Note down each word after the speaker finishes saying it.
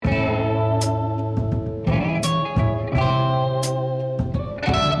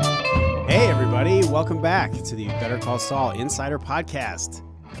everybody. Welcome back to the Better Call Saul Insider Podcast,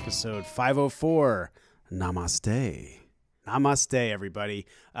 episode 504. Namaste. Namaste, everybody.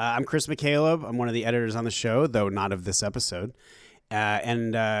 I'm Chris McCaleb. I'm one of the editors on the show, though not of this episode.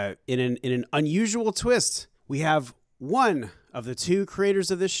 And in an unusual twist, we have one of the two creators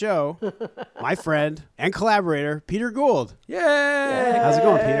of this show, my friend and collaborator, Peter Gould. Yay! How's it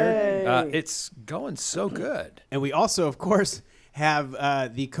going, Peter? It's going so good. And we also, of course, have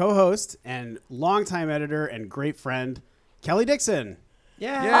the co-host and longtime editor and great friend, Kelly Dixon.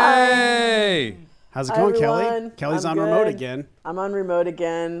 Yay! How's it Hi, going, Kelly? everyone. Kelly's I'm on remote good. again. I'm on remote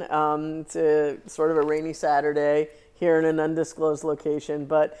again. It's a sort of a rainy Saturday here in an undisclosed location,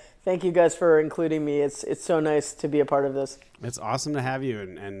 but thank you guys for including me. It's so nice to be a part of this. It's awesome to have you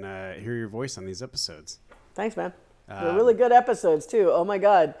and hear your voice on these episodes. Thanks, man. They're really good episodes too. Oh my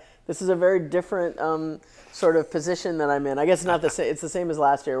God, this is a very different sort of position that I'm in. I guess not the same. It's the same as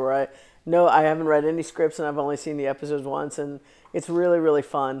last year, where I haven't read any scripts and I've only seen the episodes once, and it's really, really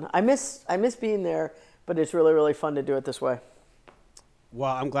fun. I miss being there, but it's really, really fun to do it this way.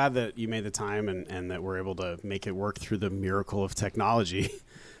 Well, I'm glad that you made the time and that we're able to make it work through the miracle of technology,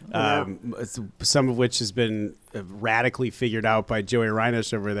 some of which has been radically figured out by Joey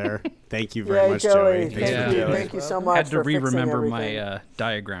Reinisch over there. Thank you very much, Joey. Thank you so much. Had to for fixing re-remember everything. my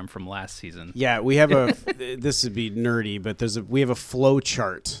diagram from last season. Yeah, we have this would be nerdy, but we have a flow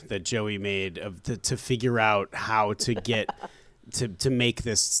chart that Joey made to figure out how to get to make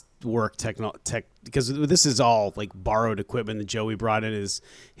this work because this is all like borrowed equipment that Joey brought in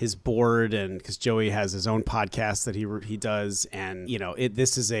his board, and because Joey has his own podcast that he does, and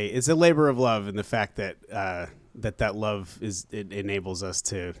it's a labor of love, and the fact that that love enables us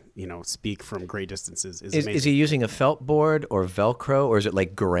to speak from great distances is amazing. Is he using a felt board or Velcro, or is it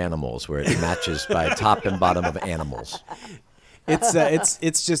like Garanimals where it matches by top and bottom of animals?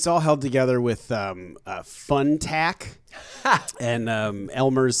 It's just all held together with Fun Tack and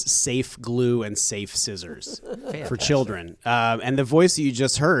Elmer's Safe Glue and Safe Scissors for children. And the voice that you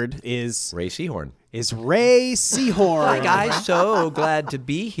just heard is Ray Seahorn. Ray Seahorn. Hi guys, so glad to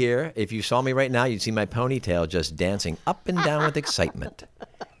be here. If you saw me right now, you'd see my ponytail just dancing up and down with excitement.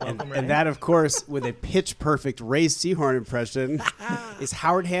 And that, of course, with a pitch perfect Ray Seahorn impression, is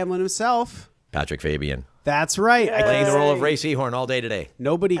Howard Hamlin himself. Patrick Fabian. That's right. Playing the role of Ray Seahorn all day today.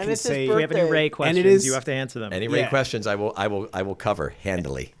 Nobody And can it's his say. birthday. We have any Ray questions, you have to answer them. Any Ray questions, I will cover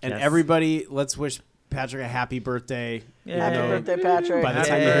handily. And Yes. everybody, let's wish Patrick a happy birthday. Happy birthday, Patrick. By the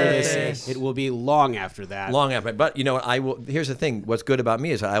time you hear this, it will be long after that. Long after, but I will. Here's the thing. What's good about me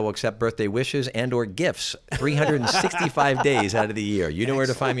is I will accept birthday wishes and/or gifts 365 days out of the year. You know where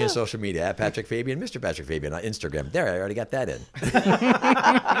to find me on social media at Patrick Fabian, Mr. Patrick Fabian on Instagram. There, I already got that in.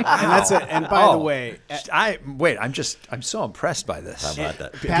 And that's it. And by the way, I'm so impressed by this. How about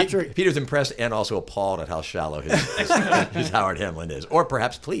that? Patrick- Peter's impressed and also appalled at how shallow his Howard Hamlin is, or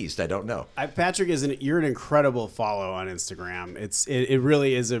perhaps pleased. I don't know. Patrick you're an incredible follow on Instagram. It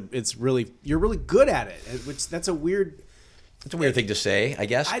really is you're really good at it. That's a weird. It's a weird thing to say, I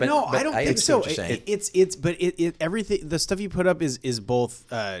guess. I But, know. but I don't think understand so. what you're saying. Everything the stuff you put up is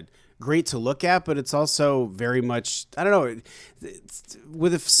both great to look at, but it's also very much, I don't know.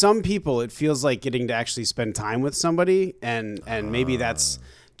 With some people, it feels like getting to actually spend time with somebody, and maybe that's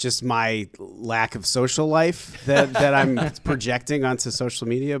just my lack of social life that I'm projecting onto social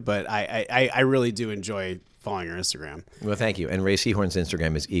media. But I really do enjoy following her Instagram. Well, thank you. And Ray Seahorn's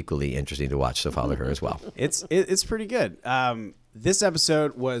Instagram is equally interesting to watch, so follow her as well. It's pretty good. This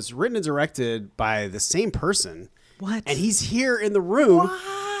episode was written and directed by the same person. What? And he's here in the room.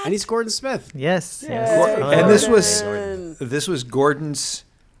 And he's Gordon Smith. Yes. And this was Gordon's.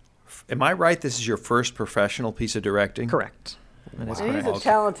 Am I right? This is your first professional piece of directing? Correct. That is And he's correct. a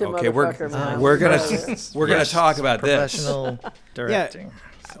talented motherfucker, man. we're gonna talk about this. Professional directing.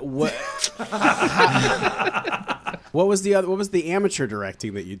 What? What was the amateur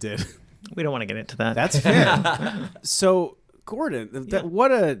directing that you did? We don't want to get into that. That's fair. So, Gordon,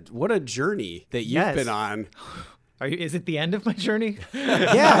 what a journey that you've Yes. been on. Is it the end of my journey?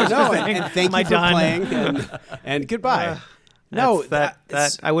 Yeah, no, and thank Am I you for done? playing, and goodbye. No, that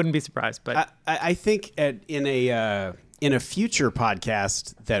I wouldn't be surprised, but I think in a future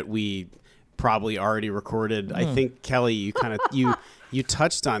podcast that we probably already recorded, I think Kelly, you kind of you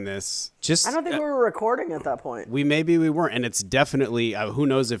touched on this. Just I don't think we were recording at that point. we weren't, and it's definitely who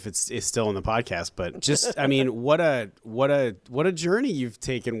knows if it's still in the podcast. But just I mean, what a journey you've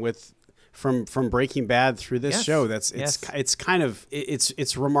taken with from Breaking Bad through this Yes. show. It's kind of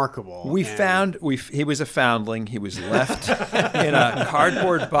remarkable. He was a foundling. He was left in a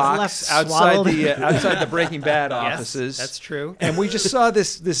cardboard box Left outside swaddled. outside the Breaking Bad Yes, offices. that's true. And we just saw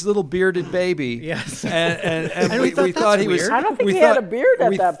this little bearded baby. Yes. And we we thought thought that's he was. weird. I don't think we he had thought- a beard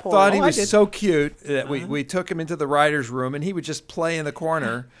at that point. We thought he Oh, I was did. so cute that we took him into the writer's room and he would just play in the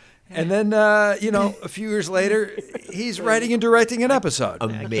corner. And then, a few years later, he's writing and directing an episode.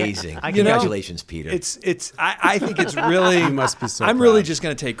 Amazing. I- Congratulations, Peter. I think it's really. You must be so I'm really proud. just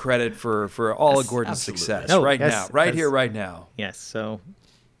going to take credit for all of Gordon's absolutely. success No, right yes, now, right yes. here, right now. Yes. So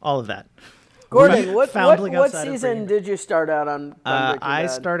all of that. Gordon, what Foundling outside of season Breaking did you start out on Breaking I Bad?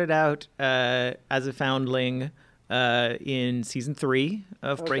 started out as a foundling in season 3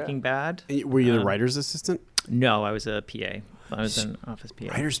 of Breaking Bad. Were you the writer's assistant? No, I was a PA. I was an office PA.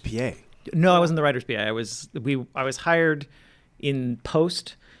 Writer's PA. No, I wasn't the writer's PA. I was hired in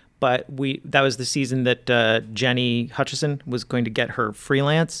post, but that was the season that Jenny Hutchison was going to get her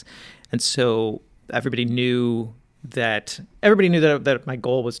freelance, and so everybody knew that my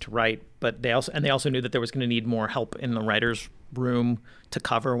goal was to write, but they also knew that there was going to need more help in the writer's room to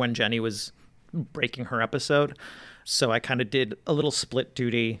cover when Jenny was breaking her episode. So I kind of did a little split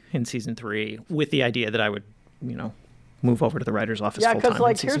duty in season 3 with the idea that I would, move over to the writer's office Yeah, full time because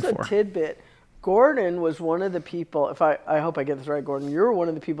in season here's 4. a tidbit. Gordon was one of the people, I hope I get this right, Gordon, you were one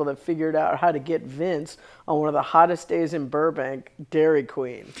of the people that figured out how to get Vince on one of the hottest days in Burbank, Dairy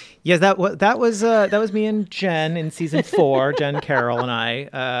Queen. Yes, that was me and Jen in season 4. Jen Carroll and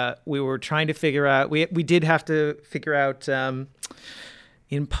I. We were trying to figure out. We did have to figure out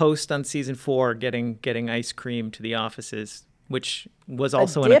in post on season 4 getting ice cream to the offices, which was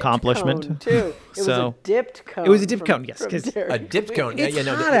also an accomplishment Cone too. It was a dipped cone. It was a dipped cone, yes, 'cause a dipped cone. it's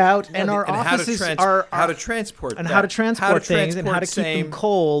hot out, and our offices are how to transport and that, how to transport things and how to keep same. them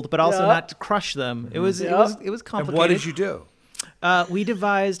cold, but also Yeah. not to crush them. It was complicated. And what did you do? We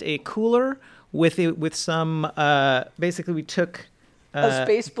devised a cooler with some. Basically, we took a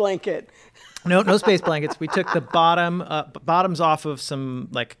space blanket. no space blankets. We took the bottoms off of some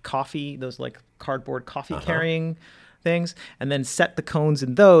like coffee, those like cardboard coffee carrying things, and then set the cones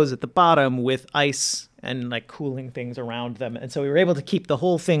in those at the bottom with ice and like cooling things around them, and so we were able to keep the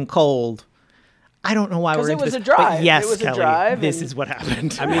whole thing cold. I don't know why we're it into was this, a drive. but yes, It was a Kelly, drive, this and- is what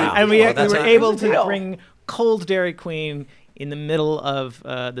happened. I mean, and we well, that's were a- able Here's the to deal. bring cold Dairy Queen in the middle of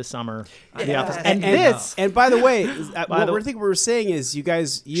the summer to the office. And by the way, what the- we were saying is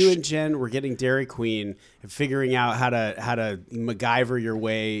you and Jen were getting Dairy Queen and figuring out how to MacGyver your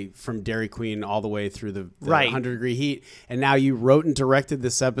way from Dairy Queen all the way through the Right. 100-degree heat. And now you wrote and directed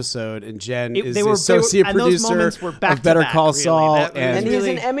this episode, and Jen is they the were- associate and those producer moments were back of to Better back, Call really. Saul. That was And he's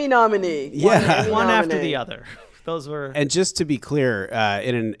really- an Emmy nominee. Yeah. one after nominee. the other. Those were And just to be clear,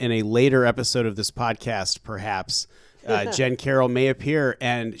 in a later episode of this podcast, perhaps, Jen Carroll may appear,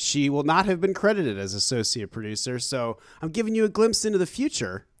 and she will not have been credited as associate producer. So I'm giving you a glimpse into the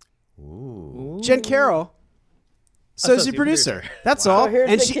future. Ooh. Jen Carroll, associate producer. That's all. So here's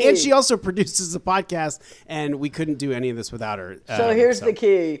And the she key. she also produces the podcast, and we couldn't do any of this without her. So here's the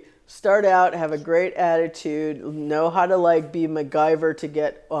key. Start out, have a great attitude, know how to be MacGyver to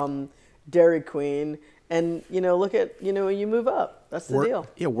get Dairy Queen, and look at you move up. That's the deal.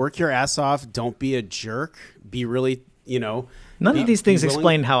 Yeah, work your ass off. Don't be a jerk. Be really, none of these things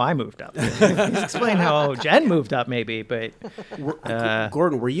explain how I moved up. These explain how Jen moved up, maybe, but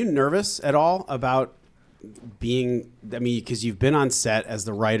Gordon, were you nervous at all about being? I mean, because you've been on set as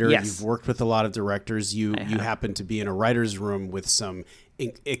the writer, Yes. you've worked with a lot of directors. You happen to be in a writer's room with some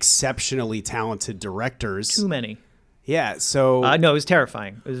exceptionally talented directors. too many. Yeah. So No, it was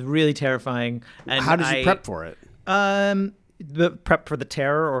terrifying. It was really terrifying. And how did you prep for it? The prep for the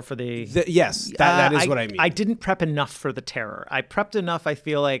terror or for the Yes, that is what I mean. I didn't prep enough for the terror. I prepped enough, I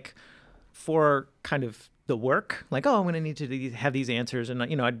feel like, for kind of the work. Like, I'm going to need to have these answers. And,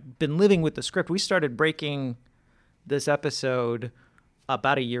 I'd been living with the script. We started breaking this episode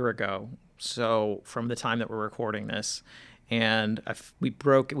about a year ago. So from the time that we're recording this. And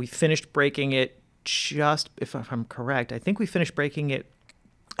we finished breaking it just, if I'm correct, I think we finished breaking it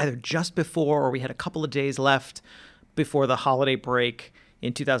either just before or we had a couple of days left before the holiday break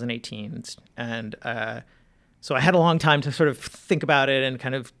in 2018. And so I had a long time to sort of think about it and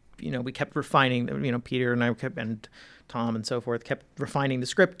kind of, we kept refining, Peter and I and Tom and so forth kept refining the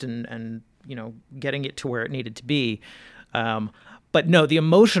script and getting it to where it needed to be. But no, the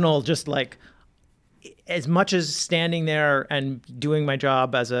emotional, just like, as much as standing there and doing my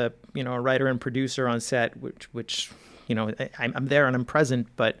job as a writer and producer on set, which I'm there and I'm present,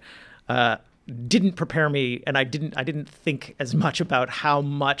 but didn't prepare me, and I didn't think as much about how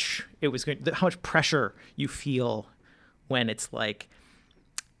much how much pressure you feel when it's like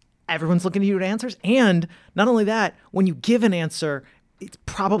everyone's looking at you to answers. And not only that, when you give an answer, it's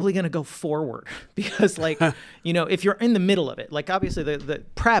probably going to go forward because if you're in the middle of it, like obviously the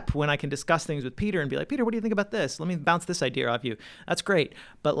prep, when I can discuss things with Peter and be like, Peter, what do you think about this? Let me bounce this idea off you. That's great.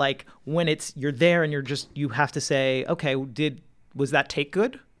 But like when you're there and you have to say, okay, was that take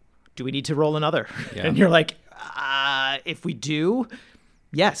good? Do we need to roll another? Yeah. And you're like, if we do,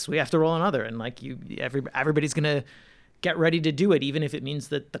 yes, we have to roll another. And like everybody's going to get ready to do it, even if it means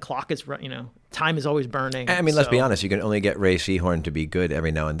that the clock is, time is always burning. I mean, let's be honest. You can only get Ray Seahorn to be good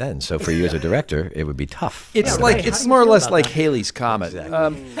every now and then. So for you as a director, it would be tough. It's it's more or less like Halley's Comet.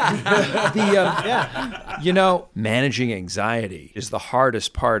 Exactly. Managing anxiety is the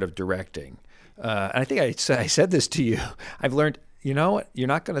hardest part of directing. And I think I said this to you. I've learned, you know what? You're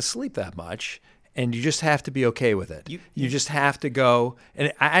not going to sleep that much. And you just have to be okay with it. You just have to go.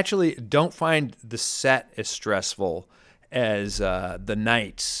 And I actually don't find the set as stressful as the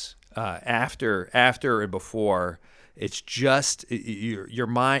nights after and before. It's just your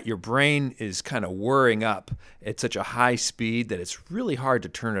mind, your brain is kind of whirring up at such a high speed that it's really hard to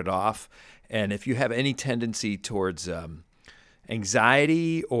turn it off. And if you have any tendency towards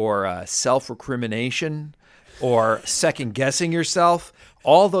anxiety or self-recrimination or second-guessing yourself,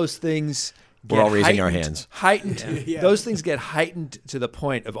 all those things. We're all raising our hands. Heightened. Yeah. Those things get heightened to the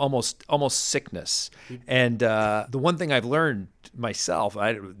point of almost sickness. And the one thing I've learned myself,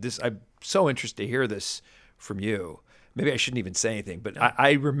 I'm so interested to hear this from you. Maybe I shouldn't even say anything, but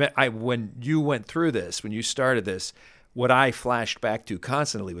I remember when you went through this, when you started this, what I flashed back to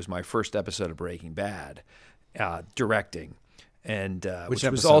constantly was my first episode of Breaking Bad, directing, and which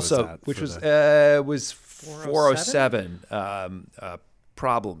was 407,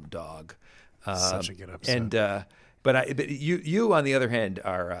 Problem Dog. Such a good episode. And but you on the other hand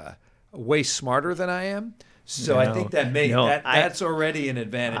are way smarter than I am. So I think that's already an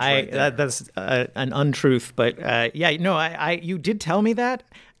advantage. Right there. That's an untruth, but you did tell me that,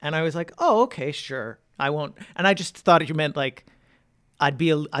 and I was like, oh, okay, sure, I won't. And I just thought you meant like I'd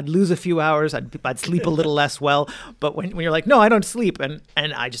lose a few hours, I'd sleep a little less well. But when you're like, no, I don't sleep, and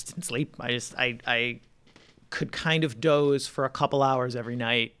I just didn't sleep. I could kind of doze for a couple hours every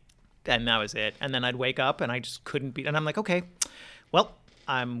night. And that was it. And then I'd wake up and I just couldn't be. And I'm like, okay, well,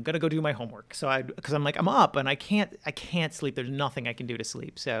 I'm gonna go do my homework. So because I'm up and I can't sleep. There's nothing I can do to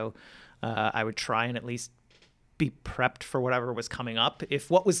sleep. So I would try and at least be prepped for whatever was coming up. If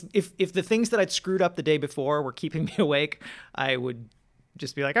the things that I'd screwed up the day before were keeping me awake, I would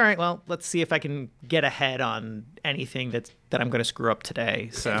just be like, all right, well, let's see if I can get ahead on anything that I'm going to screw up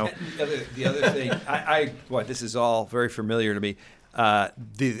today. So the other thing, this is all very familiar to me.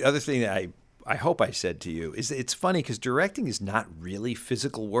 The other thing that I hope I said to you is it's funny because directing is not really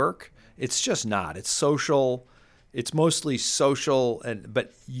physical work. It's just not. It's social. It's mostly social,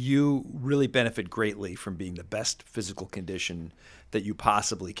 but you really benefit greatly from being the best physical condition that you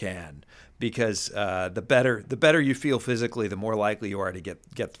possibly can, because the better you feel physically, the more likely you are to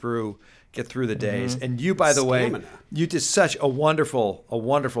get through the days. And you, by the way, you did such a wonderful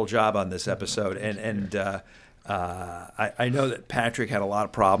job on this episode, and I know that Patrick had a lot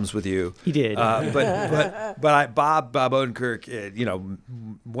of problems with you. He did, but Bob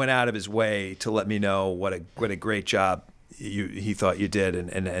Odenkirk, went out of his way to let me know what a great job he thought you did,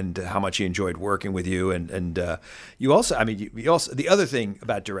 and how much he enjoyed working with you, and you also the other thing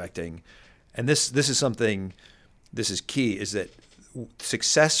about directing, and this is key, is that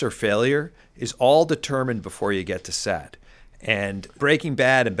success or failure is all determined before you get to set. And Breaking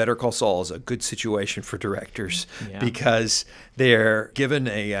Bad and Better Call Saul is a good situation for directors because they're given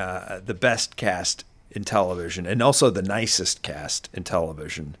the best cast in television and also the nicest cast in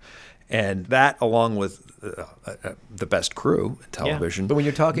television. And that, along with the best crew in television, but when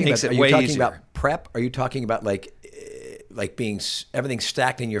you're talking makes about, it way easier. Are you talking about prep? Are you talking about like being everything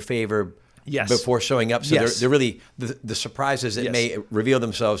stacked in your favor? Yes. Before showing up, so they're really the surprises that may reveal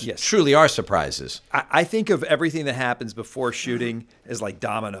themselves truly are surprises. I think of everything that happens before shooting as like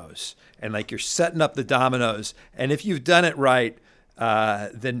dominoes, and like you're setting up the dominoes, and if you've done it right,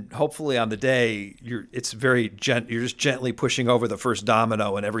 then hopefully on the day you're just gently pushing over the first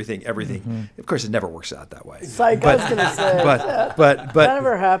domino, and everything. Mm-hmm. Of course, it never works out that way. I was gonna say, but that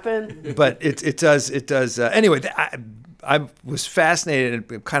never happened. But it does. Anyway. I was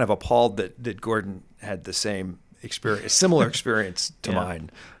fascinated and kind of appalled that Gordon had the same experience, similar experience to mine.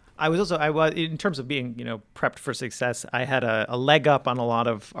 I was in terms of being, prepped for success. I had a leg up on a lot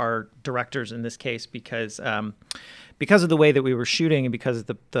of our directors in this case because of the way that we were shooting and because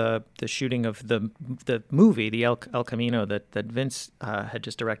of the shooting of the movie, the El Camino that Vince had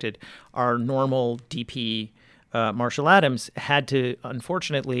just directed. Our normal DP, Marshall Adams, had to,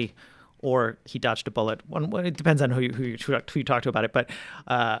 unfortunately, or he dodged a bullet. It depends on who you talk to about it, but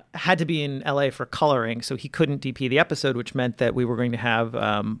had to be in LA for coloring, so he couldn't DP the episode, which meant that we were going to have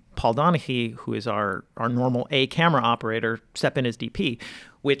Paul Donahue, who is our normal A camera operator, step in as DP,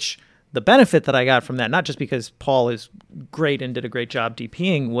 which the benefit that I got from that, not just because Paul is great and did a great job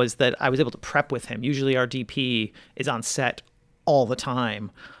DPing, was that I was able to prep with him. Usually our DP is on set all the time,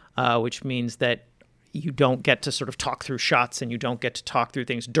 which means that you don't get to sort of talk through shots and you don't get to talk through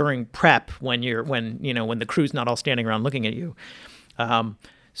things during prep when the crew's not all standing around looking at you.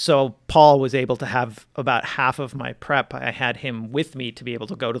 So Paul was able to have about half of my prep. I had him with me to be able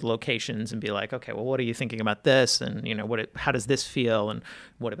to go to the locations and be like, okay, well, what are you thinking about this? And, how does this feel? And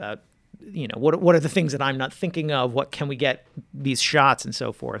what about, what are the things that I'm not thinking of? What can we get these shots and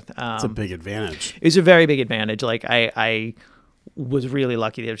so forth? It's a big advantage. It's a very big advantage. Like I was really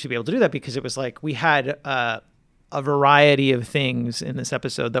lucky to be able to do that because it was like we had a variety of things in this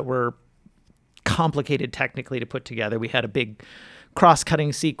episode that were complicated technically to put together. We had a big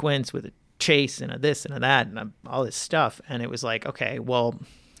cross-cutting sequence with a chase and a this and a that and all this stuff. And it was like, okay, well,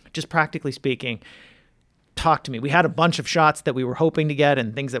 just practically speaking, talk to me. We had a bunch of shots that we were hoping to get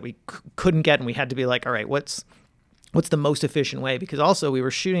and things that we couldn't get. And we had to be like, all right, what's the most efficient way? Because also we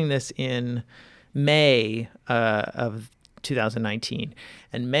were shooting this in May of 2019,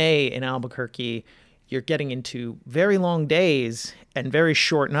 and May in Albuquerque, you're getting into very long days and very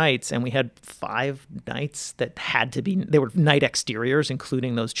short nights. And we had 5 nights that they were night exteriors,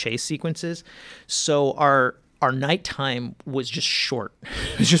 including those chase sequences. So our nighttime was just short.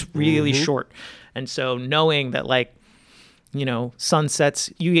 It was just really short. And so knowing that sunsets,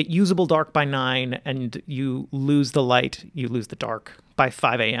 you get usable dark by 9 and you lose the light, you lose the dark by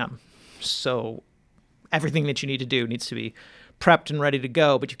 5 a.m. So everything that you need to do needs to be prepped and ready to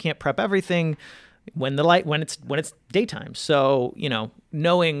go, but you can't prep everything when it's daytime. So,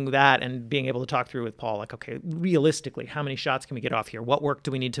 knowing that and being able to talk through with Paul, like, okay, realistically, how many shots can we get off here? What work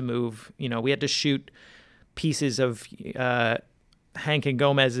do we need to move? We had to shoot pieces of Hank and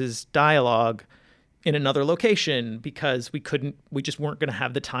Gomez's dialogue in another location because we just weren't going to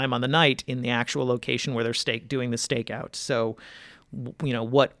have the time on the night in the actual location where they're doing the stakeout. So,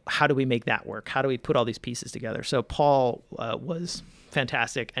 how do we make that work? How do we put all these pieces together? So Paul was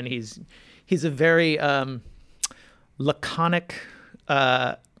fantastic, and he's a very laconic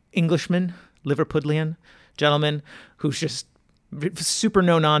Englishman, Liverpudlian gentleman who's just super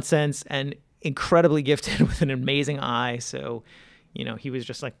no nonsense and incredibly gifted with an amazing eye. So, he was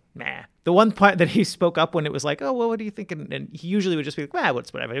just like, nah. The one part that he spoke up when it was like, oh, well, what do you think? And he usually would just be like, well,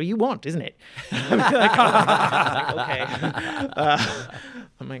 it's whatever you want, isn't it? I'm like, okay.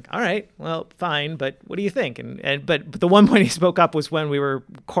 I'm like, all right, well, fine, but what do you think? But the one point he spoke up was when we were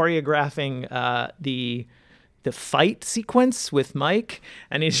choreographing the fight sequence with Mike,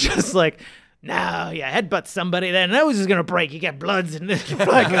 and he's just like, no, you headbutt somebody, their nose is gonna break. You get bloods and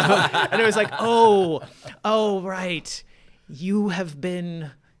and it was like, oh, right. You have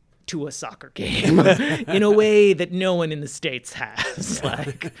been to a soccer game in a way that no one in the States has.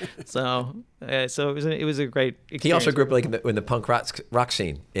 So it was a great experience. He also grew up in the punk rock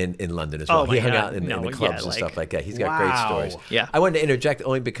scene in London as well. He hung out in the clubs and stuff like that. He's got great stories. Yeah. I wanted to interject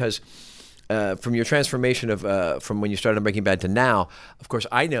only because from your transformation of from when you started on Breaking Bad to now, of course,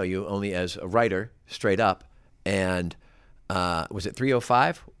 I know you only as a writer, straight up. And was it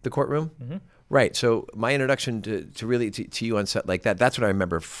 305, the courtroom? Mm-hmm. Right. So my introduction to you on set like that, that's what I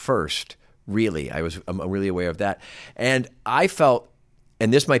remember first, really. I'm really aware of that. And I felt,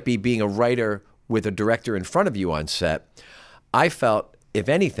 and this might be being a writer with a director in front of you on set, I felt, if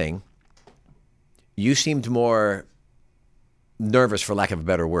anything, you seemed more nervous, for lack of a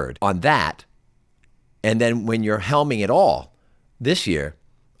better word, on that. And then when you're helming it all this year,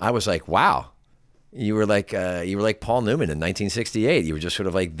 I was like, wow. You were like Paul Newman in 1968. You were just sort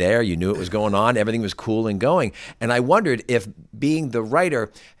of like there. You knew it was going on. Everything was cool and going. And I wondered if being the writer,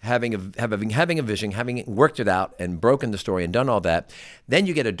 having a vision, having worked it out and broken the story and done all that, then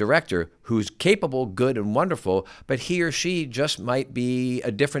you get a director who's capable, good, and wonderful, but he or she just might be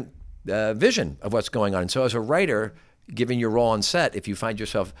a different vision of what's going on. And so as a writer, given your role on set, if you find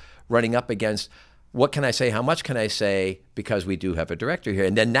yourself running up against what can I say? How much can I say? Because we do have a director here.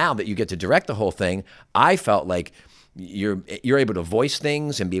 And then now that you get to direct the whole thing, I felt like you're able to voice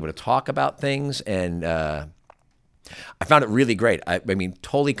things and be able to talk about things. And I found it really great. I mean,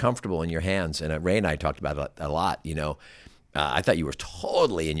 totally comfortable in your hands. And Ray and I talked about it a lot, you know. I thought you were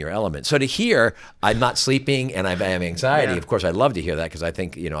totally in your element. So to hear, I'm not sleeping and I have anxiety, of course, I'd love to hear that because I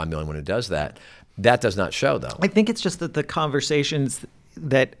think, you know, I'm the only one who does that. That does not show, though. I think it's just that the conversations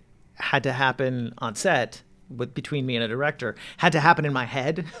that had to happen on set between me and a director had to happen in my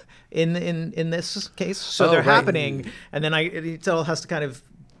head in this case. So they're happening, and then it all has to kind of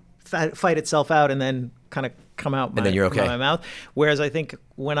fight itself out and then kind of come out and then you're okay. my mouth. Whereas I think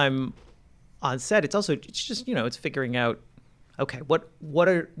when I'm on set, it's just, you know, it's figuring out, okay, what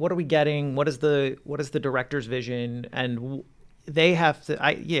are we getting? What is the director's vision? And they have to.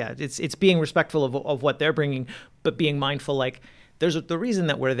 It's being respectful of what they're bringing, but being mindful. Like, the reason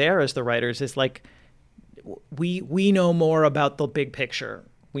that we're there as the writers is like we know more about the big picture.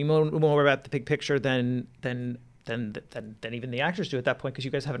 We know more about the big picture than even the actors do at that point, because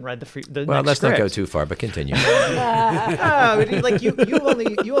you guys haven't read the well, next let's script. not go too far, but continue. Like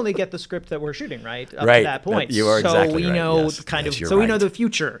you only get the script that we're shooting, right? Up to that point. You are exactly so we right. know Yes, we know the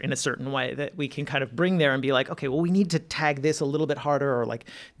future in a certain way that we can kind of bring there and be like, okay, well, we need to tag this a little bit harder, or like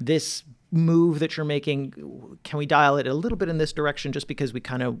this move that you're making, can we dial it a little bit in this direction, just because we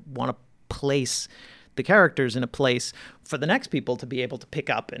kind of want to place the characters in a place for the next people to be able to pick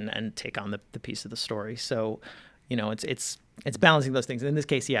up and take on the piece of the story. So, you know, it's balancing those things. In this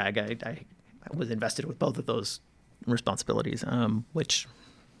case, yeah, I was invested with both of those responsibilities, which,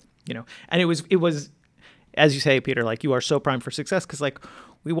 you know, and it was, as you say, Peter, like, you are so primed for success, because like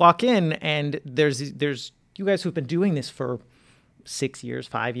we walk in and there's you guys who've been doing this for 6 years,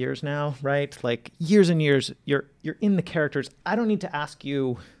 5 years now, right? Like years and years, you're in the characters. I don't need to ask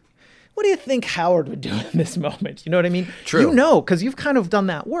you, what do you think Howard would do in this moment? You know what I mean? True. You know, because you've kind of done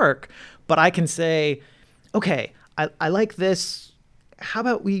that work. But I can say, okay, I like this. How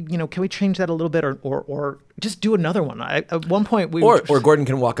about can we change that a little bit, or just do another one? At one point or Gordon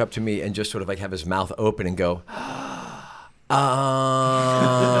can walk up to me and just sort of like have his mouth open and go,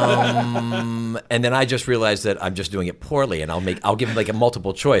 and then I just realize that I'm just doing it poorly, and I'll give him like a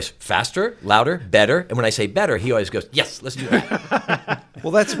multiple choice: faster, louder, better. And when I say better, he always goes, "Yes, let's do that."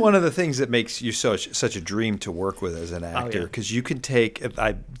 Well, that's one of the things that makes you such a dream to work with as an actor, because you can take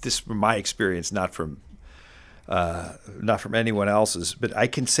this from my experience, not from anyone else's, but I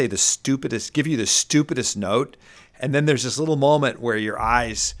can say give you the stupidest note, and then there's this little moment where your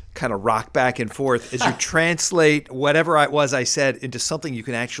eyes kind of rock back and forth as you translate whatever I said into something you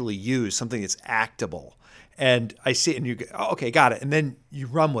can actually use, something that's actable. And I see it, and you go, oh, okay, got it, and then you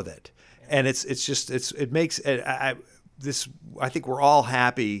run with it, and I think we're all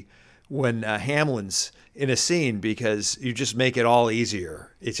happy when Hamlin's in a scene, because you just make it all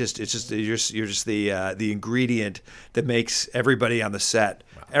easier. You're just the ingredient that makes everybody on the set.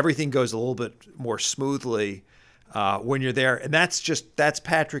 Wow. Everything goes a little bit more smoothly when you're there, and that's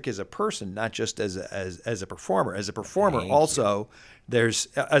Patrick as a person, not just as a performer. As a performer, there's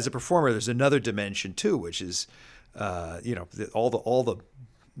another dimension too, which is all the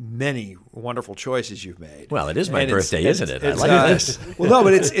many wonderful choices you've made. Well, it is my birthday, isn't it? I like this. Well, no,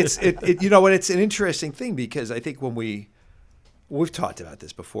 but it's an interesting thing, because I think when we've talked about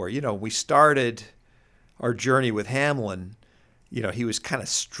this before. You know, we started our journey with Hamlin. You know, he was kind of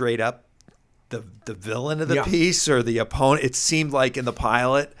straight up the villain of the piece, or the opponent. It seemed like in the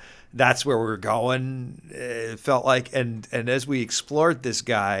pilot that's where we were going. It felt like, and as we explored this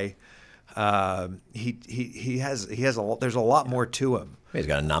guy, he has there's a lot more to him. He's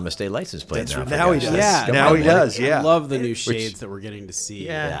got a Namaste license plate now. Now he does. Yeah, now he does. Yeah, I love the new shades that we're getting to see.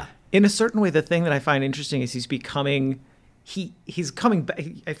 Yeah. In a certain way, the thing that I find interesting is he's coming back.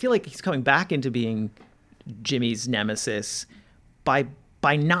 I feel like he's coming back into being Jimmy's nemesis by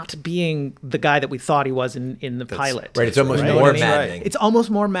not being the guy that we thought he was in the pilot. Right. It's almost more maddening. Right. It's almost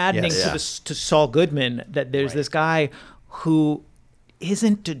more maddening to Saul Goodman that there's this guy who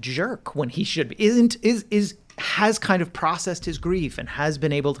isn't a jerk when he should be. Has kind of processed his grief and has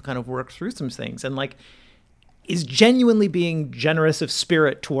been able to kind of work through some things, and like is genuinely being generous of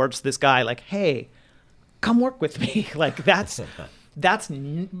spirit towards this guy. Like, hey, come work with me. Like that's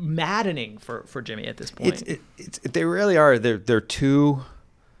maddening for Jimmy at this point. They really are. They're two,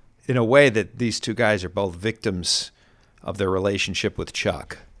 in a way, that these two guys are both victims of their relationship with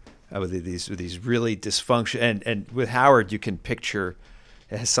Chuck, with these really dysfunction. And with Howard, you can picture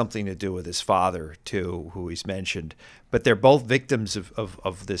it has something to do with his father too, who he's mentioned. But they're both victims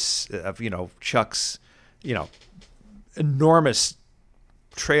of this, Chuck's, enormous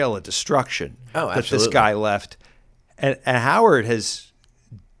trail of destruction that this guy left. And Howard has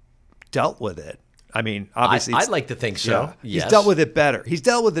dealt with it I mean, obviously, I'd like to think so. He's Yes. dealt with it better. He's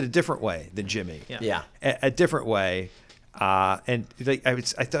dealt with it a different way than Jimmy. Yeah. A different way. And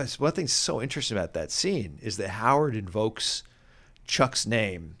I thought one thing so interesting about that scene is that Howard invokes Chuck's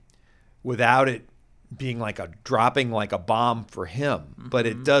name without it being like dropping like a bomb for him, but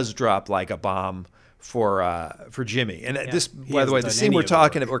it does drop like a bomb for Jimmy. And this, by the way, the done scene any we're of the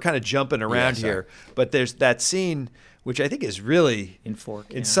talking work. about, we're kind of jumping around sorry. here, but there's that scene which I think is really In Fork,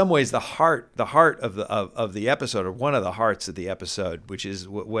 in yeah. some ways the heart of the episode, or one of the hearts of the episode, which is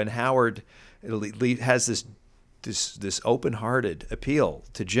when Howard has this open-hearted appeal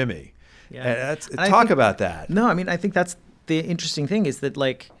to Jimmy. Yeah. And And I talk think- about that. No, I mean, I think that's the interesting thing is that,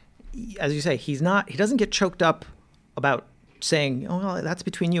 like, as you say, he doesn't get choked up about saying, oh, well, that's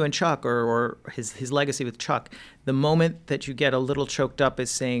between you and Chuck, or his legacy with Chuck. The moment that you get a little choked up is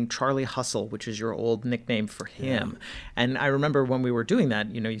saying Charlie Hustle, which is your old nickname for him. And I remember when we were doing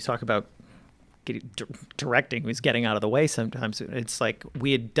that, you talk about directing was getting out of the way sometimes. It's like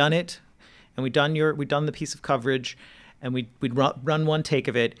we had done it, and we'd done the piece of coverage, and we'd run one take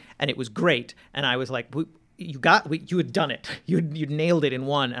of it, and it was great. And I was like, you had done it. You'd nailed it in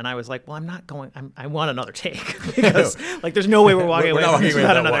one. And I was like, well, I'm not going. I want another take because like there's no way we're walking away from this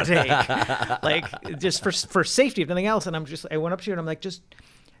without another take. Like just for safety, if nothing else. And I went up to you and I'm like, just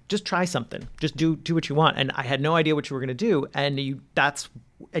try something. Just do what you want. And I had no idea what you were going to do. And you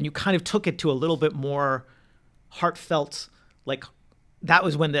kind of took it to a little bit more heartfelt, like. That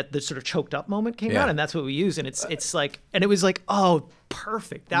was when the sort of choked up moment came out, and that's what we used. And it's like, and it was like, oh,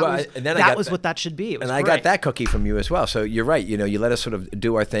 perfect. That was what that should be. It was and I great. got that cookie from you as well. So you're right. You let us sort of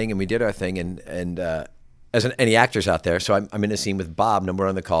do our thing, and we did our thing. And any actors out there, so I'm in a scene with Bob, and we're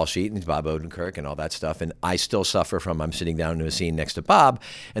on the call sheet, and it's Bob Odenkirk and all that stuff. And I still suffer from I'm sitting down in a scene next to Bob,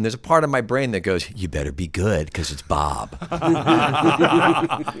 and there's a part of my brain that goes, "You better be good because it's Bob."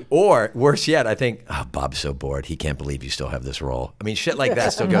 Or worse yet, I think, "Oh, Bob's so bored. He can't believe you still have this role." I mean, shit like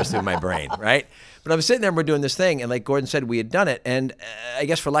that still goes through my brain, right? But I was sitting there and we're doing this thing, and like Gordon said, we had done it, and I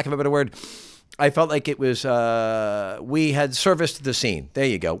guess for lack of a better word, I felt like it was, we had serviced the scene. There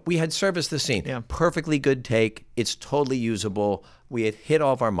you go. We had serviced the scene. Yeah. Perfectly good take. It's totally usable. We had hit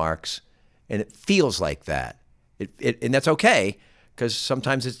all of our marks, and it feels like that. And that's okay, because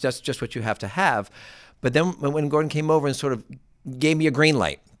sometimes it's just what you have to have. But then when Gordon came over and sort of gave me a green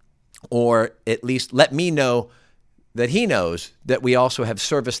light, or at least let me know that he knows that we also have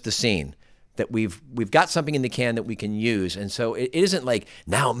serviced the scene, that we've got something in the can that we can use. And so it isn't like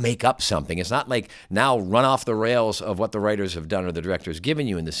now make up something. It's not like now run off the rails of what the writers have done or the director's given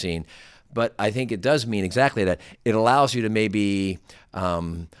you in the scene. But I think it does mean exactly that. It allows you to maybe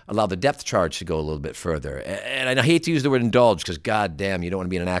allow the depth charge to go a little bit further. And I hate to use the word indulge because, God damn, you don't want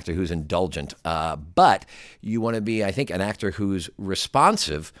to be an actor who's indulgent. But you want to be, I think, an actor who's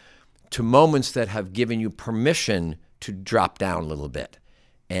responsive to moments that have given you permission to drop down a little bit.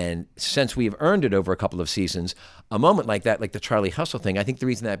 And since we've earned it over a couple of seasons, a moment like that, like the Charlie Hustle thing, I think the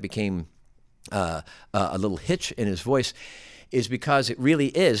reason that became a little hitch in his voice is because it really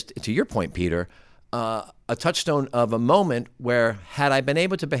is, to your point, Peter, a touchstone of a moment where had I been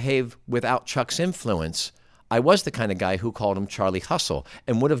able to behave without Chuck's influence, I was the kind of guy who called him Charlie Hustle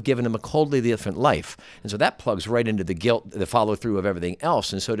and would have given him a coldly different life. And so that plugs right into the guilt, the follow-through of everything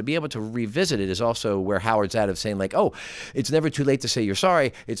else. And so to be able to revisit it is also where Howard's at of saying like, oh, it's never too late to say you're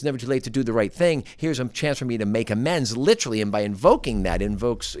sorry. It's never too late to do the right thing. Here's a chance for me to make amends, literally. And by invoking that,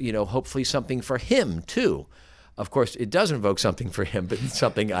 invokes, hopefully something for him too. Of course, it does invoke something for him, but it's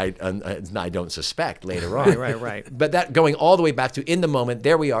something I don't suspect later on. Right. But that going all the way back to in the moment,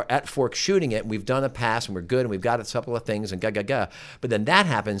 there we are at Fork shooting it, and we've done a pass, and we're good, and we've got a couple of things, and ga. But then that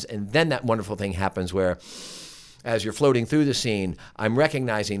happens, and then that wonderful thing happens where, as you're floating through the scene, I'm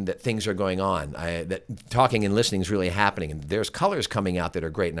recognizing that things are going on, that talking and listening is really happening, and there's colors coming out that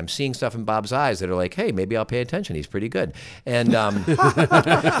are great, and I'm seeing stuff in Bob's eyes that are like, hey, maybe I'll pay attention. He's pretty good. And and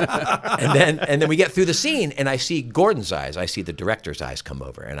then we get through the scene, and I see Gordon's eyes. I see the director's eyes come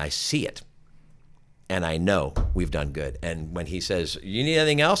over, and I see it. And I know we've done good. And when he says, you need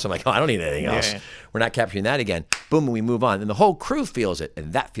anything else? I'm like, oh, I don't need anything else. Yeah. We're not capturing that again. Boom, and we move on. And the whole crew feels it,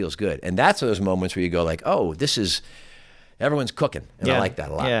 and that feels good. And that's those moments where you go like, oh, everyone's cooking. And I like that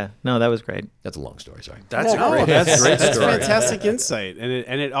a lot. Yeah, no, that was great. That's a long story, sorry. That's a great That's story. fantastic insight.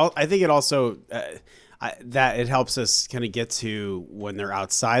 I think it also, that it helps us kind of get to when they're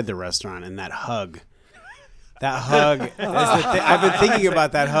outside the restaurant and that hug. That hug, I've been thinking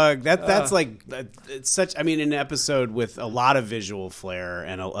about that hug. That's like, it's such, I mean, an episode with a lot of visual flair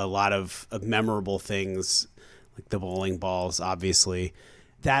and a lot of memorable things, like the bowling balls, obviously.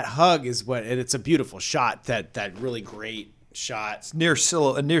 That hug is and it's a beautiful shot, that really great shot. near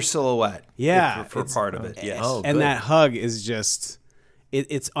silhouette. Yeah, for part of it. Yes. Oh, and good. that hug is just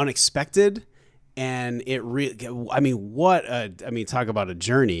it's unexpected, and it talk about a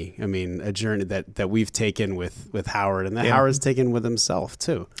journey. I mean, a journey that we've taken with Howard, and that Howard's taken with himself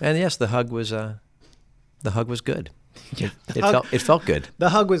too. And yes, the hug was good. It felt good. The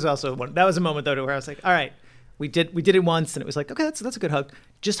hug was also one. That was a moment though where I was like, all right, we did it once, and it was like, okay, that's a good hug.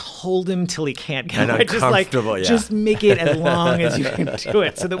 Just hold him till he can't get And away. Just like, uncomfortable, yeah. just make it as long as you can do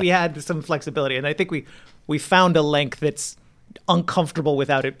it, so that we had some flexibility. And I think we found a length that's uncomfortable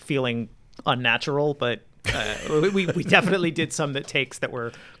without it feeling unnatural, but. We definitely did some takes that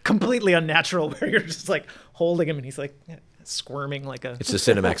were completely unnatural, where you're just like holding him and he's like squirming like a. It's the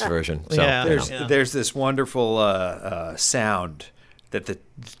Cinemax version. So, Yeah. you know. There's this wonderful sound that the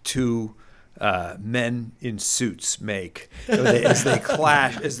two men in suits make as they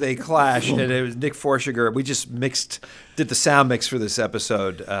clash. And it was Nick Forshager. We just did the sound mix for this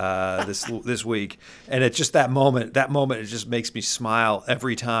episode this week, and it's just that moment. That moment, it just makes me smile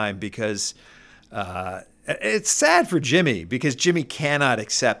every time, because it's sad for Jimmy, because Jimmy cannot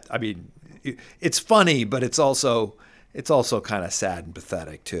accept. I mean, it's funny, but it's also kind of sad and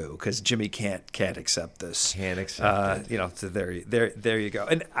pathetic too, because Jimmy can't accept this. Can't accept it. So there you go.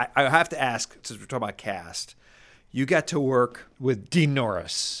 And I have to ask, since we're talking about cast, you got to work with Dean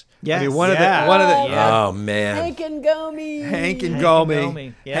Norris. Yes. I mean, one of the Yeah. Oh man. Hank and Gomi. Hank and Hank Gomi. and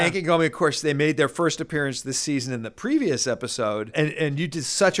Gomi, yeah. Hank and Gomi, of course, they made their first appearance this season in the previous episode, and you did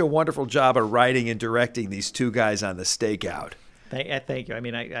such a wonderful job of writing and directing these two guys on the stakeout. Thank you. I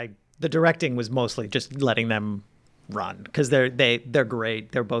mean, the directing was mostly just letting them run, because they're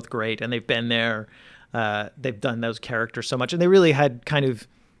great. They're both great, and they've been there. They've done those characters so much, and they really had kind of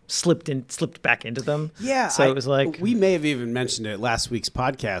slipped back into them. Yeah. So it was like, we may have even mentioned it last week's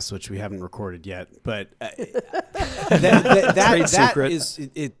podcast, which we haven't recorded yet, but that secret. is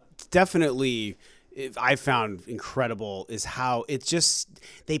it definitely. I found incredible is how it's just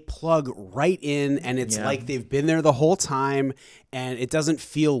they plug right in, and it's like they've been there the whole time, and it doesn't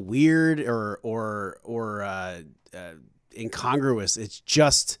feel weird or incongruous. It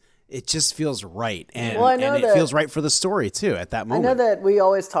just feels right, and, Well, I know and it that- feels right for the story too at that I moment. know that we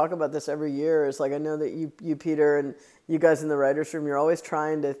always talk about this every year. It's like, I know that you Peter, and you guys in the writers' room, you're always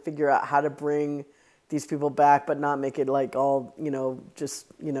trying to figure out how to bring these people back, but not make it like all, just,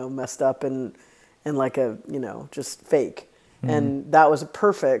 messed up and like a, just fake. And that was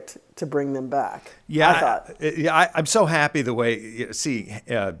perfect to bring them back. I thought. I'm so happy the way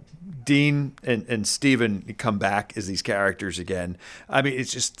Dean and Steven come back as these characters again. I mean, it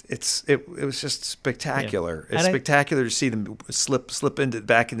was just spectacular. Yeah. It's And spectacular to see them slip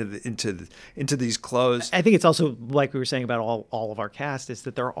into these clothes. I think it's also like we were saying about all of our cast, is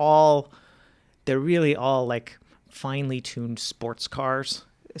that they're really all like finely tuned sports cars.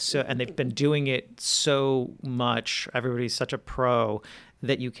 So, and they've been doing it so much. Everybody's such a pro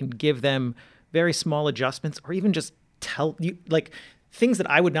that you can give them very small adjustments, or even just tell you like things that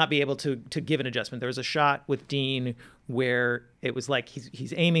I would not be able to give an adjustment. There was a shot with Dean where it was like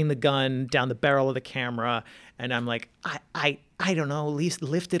he's aiming the gun down the barrel of the camera, and I'm like, I don't know, at least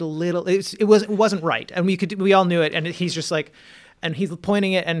lift it a little. It wasn't right, and we all knew it. And he's just like. And he's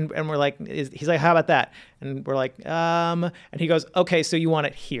pointing it, and we're like, he's like, how about that? And we're like, and he goes, okay, so you want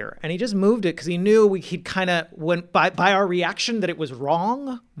it here. And he just moved it because he knew he'd kind of went by our reaction that it was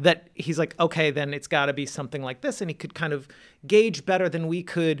wrong, that he's like, okay, then it's got to be something like this. And he could kind of gauge better than we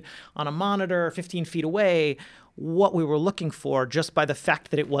could on a monitor 15 feet away what we were looking for just by the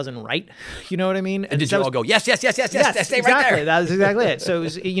fact that it wasn't right. You know what I mean? And did you all go, yes, stay exactly. right there? That was exactly it. So it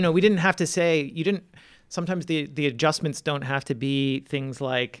was, we didn't have to say, sometimes the adjustments don't have to be things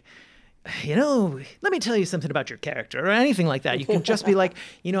like, let me tell you something about your character or anything like that. You can just be like,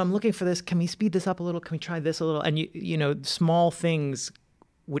 I'm looking for this. Can we speed this up a little? Can we try this a little? And small things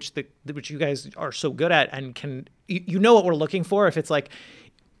which you guys are so good at, and can what we're looking for. If it's like,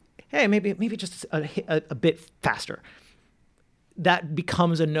 hey, maybe just a bit faster. That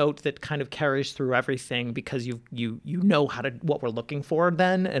becomes a note that kind of carries through everything, because you know what we're looking for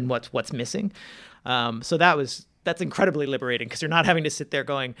then, and what's missing. So that's incredibly liberating, because you're not having to sit there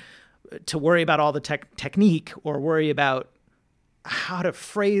going to worry about all the technique, or worry about how to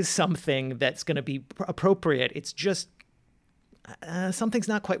phrase something that's going to be appropriate. It's just something's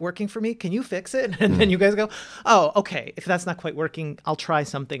not quite working for me. Can you fix it? And then you guys go, oh, okay. If that's not quite working, I'll try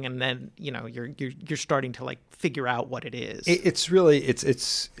something. And then you're starting to like figure out what it is. It's really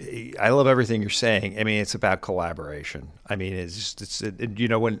I love everything you're saying. I mean, it's about collaboration. I mean,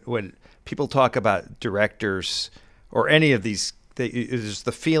 when people talk about directors or any of these it's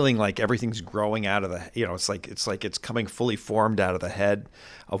the feeling like everything's growing out of the, it's like it's coming fully formed out of the head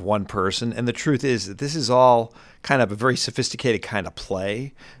of one person. And the truth is that this is all kind of a very sophisticated kind of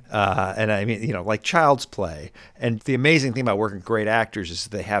play. And I mean, like child's play. And the amazing thing about working with great actors is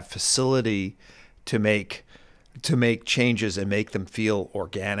they have facility to make changes and make them feel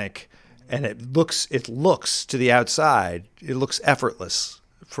organic. And it looks to the outside, it looks effortless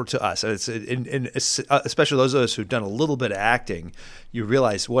to us. And it's especially those of us who've done a little bit of acting, you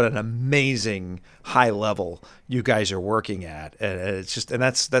realize what an amazing high level you guys are working at. And it's just, and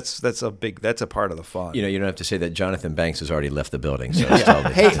that's a part of the fun. You don't have to say that Jonathan Banks has already left the building. So it's all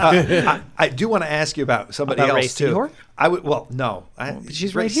good. Hey, I do want to ask you about somebody About else Ray too. Seymour? No.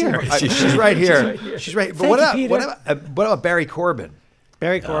 She's right here. She's right here. She's right. But Thank you, what about Barry Corbin?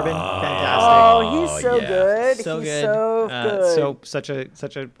 Barry Corbin, fantastic. Oh, he's so yeah. good. So He's good. so good.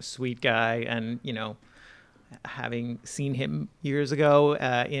 Such a sweet guy, and having seen him years ago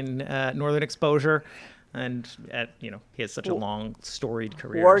in Northern Exposure, and he has such a long storied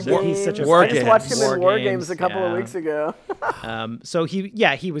career. War So Games. he's such a War I just Games. watched him War in War Games, Games a couple of yeah. weeks ago. So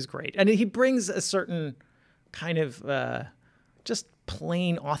he was great, and he brings a certain kind of just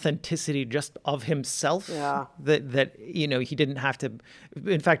plain authenticity just of himself. Yeah. That he didn't have to.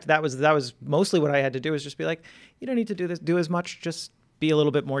 In fact, that was mostly what I had to do, is just be like, you don't need to do as much. Just be a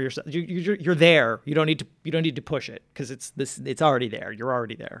little bit more yourself. You're there. You don't need to push it, because it's already there. You're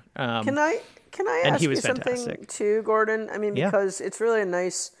already there. Can I and ask he you was something fantastic. too, Gordon? I mean, Yeah. because it's really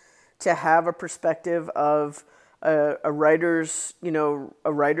nice to have a perspective of a writer's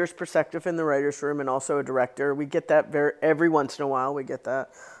perspective in the writer's room, and also a director. We get that every once in a while. We get that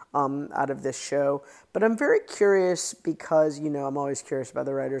out of this show. But I'm very curious, because I'm always curious about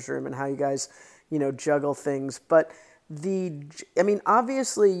the writer's room and how you guys juggle things. But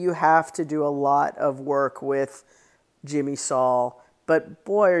obviously you have to do a lot of work with Jimmy Saul, but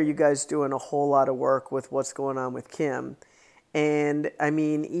boy, are you guys doing a whole lot of work with what's going on with Kim. And I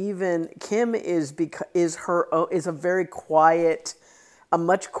mean, even Kim is a very quiet, a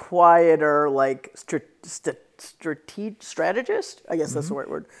much quieter, like strategist. I guess that's the right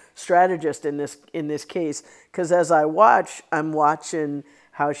word. Strategist in this case, because as I'm watching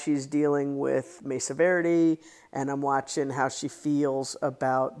how she's dealing with Mesa Verde, and I'm watching how she feels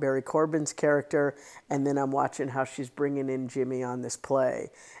about Barry Corbin's character, and then I'm watching how she's bringing in Jimmy on this play.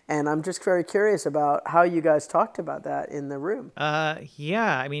 And I'm just very curious about how you guys talked about that in the room.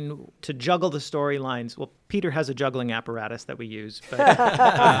 Yeah, I mean, to juggle the storylines, well, Peter has a juggling apparatus that we use, but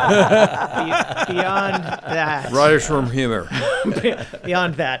beyond that, Writer's room humor.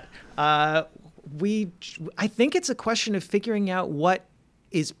 beyond that, I think it's a question of figuring out what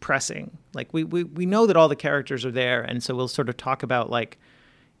is pressing. Like we know that all the characters are there, and so we'll sort of talk about, like,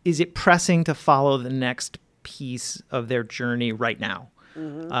 is it pressing to follow the next piece of their journey right now?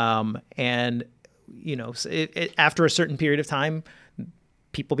 Mm-hmm. And after a certain period of time,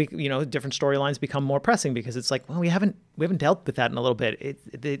 people different storylines become more pressing, because it's like, well, we haven't dealt with that in a little bit.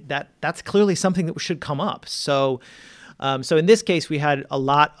 That's clearly something that should come up. So in this case, we had a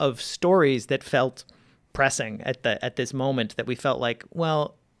lot of stories that felt pressing at this moment, that we felt like,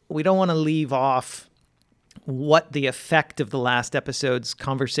 well, we don't want to leave off what the effect of the last episode's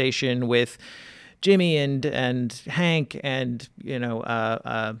conversation with Jimmy and Hank and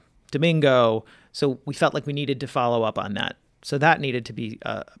Domingo. So we felt like we needed to follow up on that. So that needed to be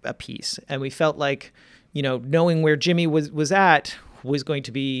a piece, and we felt like knowing where Jimmy was at was going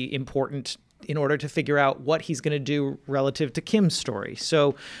to be important in order to figure out what he's going to do relative to Kim's story.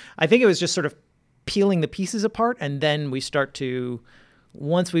 So I think it was just sort of peeling the pieces apart, and then we start to,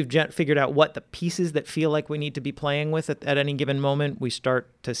 once we've figured out what the pieces that feel like we need to be playing with at any given moment, we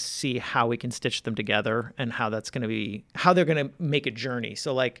start to see how we can stitch them together, and how they're going to make a journey.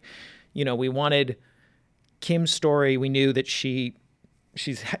 So, like, we wanted Kim's story. We knew that she's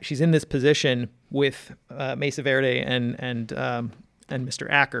in this position with Mesa Verde and Mr.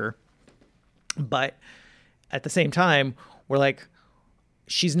 Acker, but at the same time, we're like,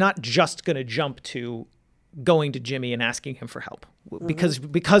 she's not just going to jump to going to Jimmy and asking him for help, because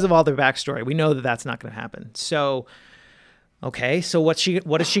of all their backstory. We know that that's not going to happen. So, okay, so what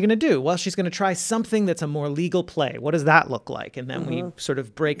is she going to do? Well, she's going to try something that's a more legal play. What does that look like? And then we sort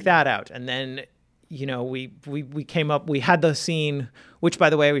of break that out. And then, we came up, we had the scene, which, by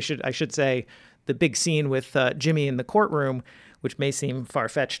the way, I should say, the big scene with Jimmy in the courtroom, which may seem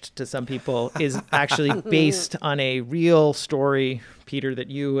far-fetched to some people, is actually based on a real story, Peter, that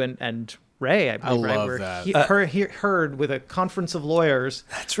you and Ray, I believe, I love were that. heard with a conference of lawyers.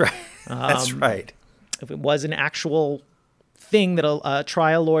 That's right. That's right. If it was an actual thing that a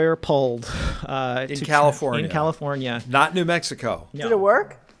trial lawyer pulled In California. In California. Not New Mexico. No. Did it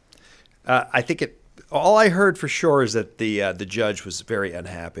work? I think it. All I heard for sure is that the judge was very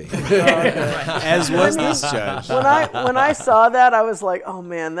unhappy. As was this judge. When I saw that, I was like, oh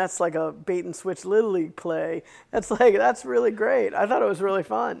man, that's like a bait and switch Little League play. That's really great. I thought it was really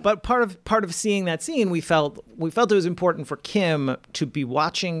fun. But part of seeing that scene, we felt it was important for Kim to be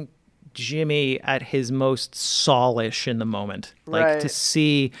watching Jimmy at his most Saulish in the moment, like Right. to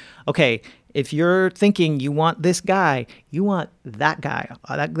see, okay, if you're thinking you want this guy, you want that guy,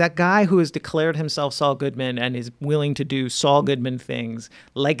 that guy who has declared himself Saul Goodman and is willing to do Saul Goodman things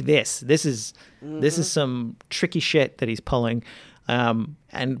like this. This is some tricky shit that he's pulling.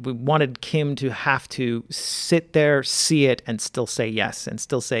 And we wanted Kim to have to sit there, see it, and still say yes, and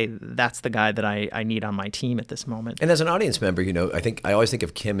still say, that's the guy that I need on my team at this moment. And as an audience member, I always think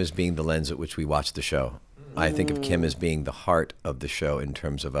of Kim as being the lens at which we watch the show. I think of Kim as being the heart of the show in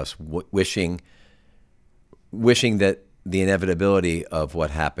terms of us wishing that the inevitability of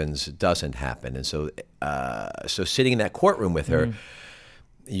what happens doesn't happen. And so sitting in that courtroom with her,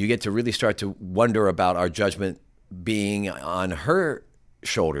 you get to really start to wonder about our judgment being on her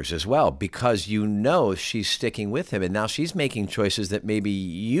shoulders as well, because she's sticking with him, and now she's making choices that maybe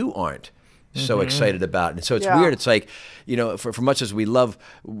you aren't so excited about. And so it's weird. It's like, for much as we love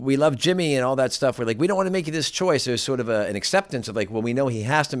Jimmy and all that stuff, we're like, we don't want to make you this choice. There's sort of an acceptance of like, well, we know he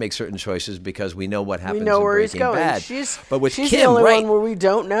has to make certain choices because we know what happens. We know in where he's Breaking going. Bad. She's Kim, the only right? one where we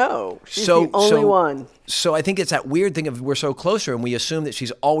don't know. She's the only one. So I think it's that weird thing of we're so closer and we assume that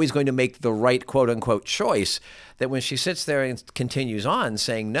she's always going to make the right quote unquote choice, that when she sits there and continues on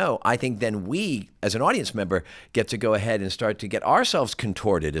saying no, I think then we, as an audience member, get to go ahead and start to get ourselves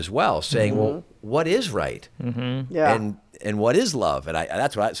contorted as well, saying, well, what is right? Yeah. And what is love?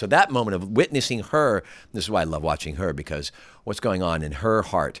 And so that moment of witnessing her, this is why I love watching her, because what's going on in her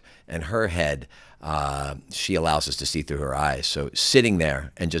heart and her head, she allows us to see through her eyes. So sitting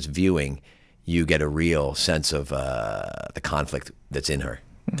there and just viewing, you get a real sense of the conflict that's in her.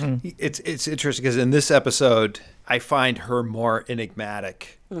 It's interesting because in this episode, I find her more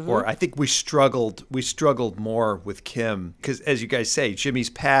enigmatic, or I think we struggled more with Kim because, as you guys say, Jimmy's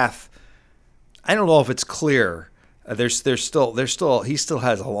path, I don't know if it's clear. He still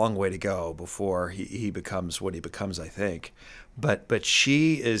has a long way to go before he becomes what he becomes, I think. But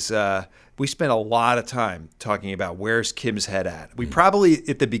she is. We spent a lot of time talking about where's Kim's head at. We probably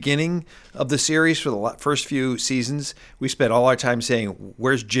at the beginning of the series for the first few seasons, we spent all our time saying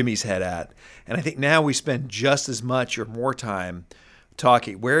where's Jimmy's head at, and I think now we spend just as much or more time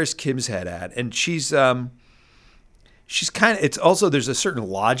talking where's Kim's head at, and she's kind of. It's also there's a certain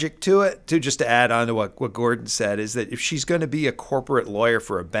logic to it too. Just to add on to what Gordon said is that if she's going to be a corporate lawyer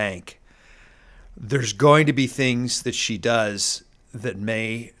for a bank, there's going to be things that she does that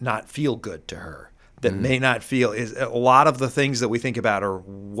may not feel good to her, that may not feel is a lot of the things that we think about are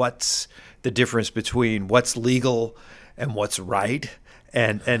what's the difference between what's legal and what's right,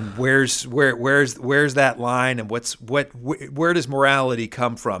 and where's that line, and where does morality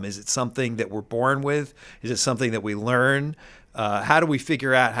come from? Is it something that we're born with? Is it something that we learn? How do we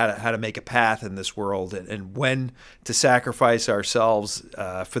figure out how to make a path in this world, and when to sacrifice ourselves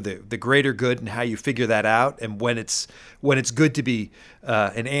for the greater good, and how you figure that out, and when it's good to be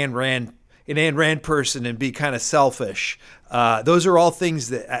an Ayn Rand person and be kind of selfish. Those are all things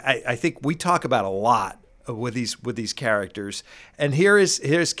that I think we talk about a lot with these characters. And here's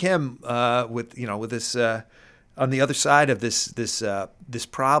Kim with this. On the other side of this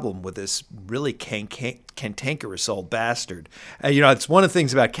problem with this really cantankerous old bastard, it's one of the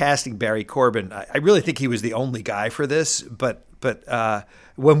things about casting Barry Corbin. I really think he was the only guy for this. But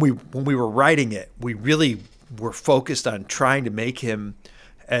when we were writing it, we really were focused on trying to make him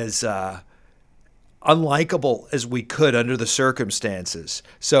as unlikable as we could under the circumstances.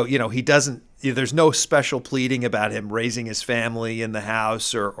 So he doesn't. There's no special pleading about him raising his family in the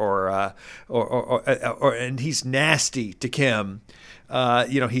house, or and he's nasty to Kim.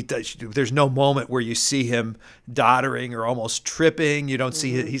 There's no moment where you see him doddering or almost tripping. You don't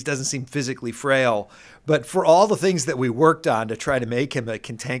see he doesn't seem physically frail. But for all the things that we worked on to try to make him a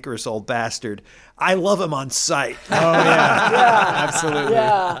cantankerous old bastard, I love him on sight. Oh yeah, absolutely.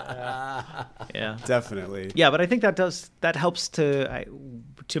 Yeah, Definitely. yeah. But I think that helps to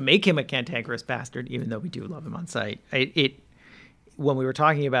make him a cantankerous bastard, even though we do love him on sight. When we were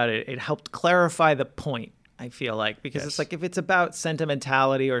talking about it, it helped clarify the point. I feel like, because it's like if it's about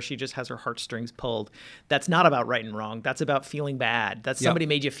sentimentality or she just has her heartstrings pulled, that's not about right and wrong. That's about feeling bad. That's somebody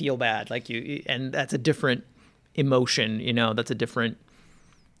made you feel bad, like you, and that's a different emotion. That's a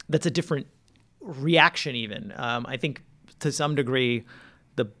different reaction. Even I think to some degree,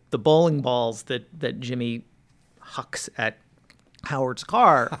 the bowling balls that Jimmy hucks at Howard's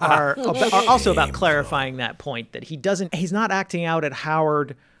car are also about clarifying that point, that he's not acting out at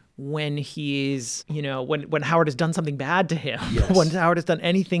Howard when he's, when Howard has done something bad to him, when Howard has done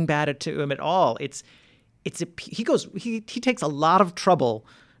anything bad to him at all. He takes a lot of trouble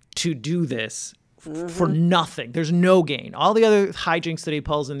to do this for nothing. There's no gain. All the other hijinks that he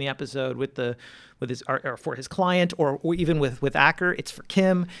pulls in the episode or for his client or even with Acker, it's for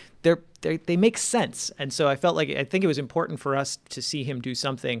Kim. They make sense. And so I think it was important for us to see him do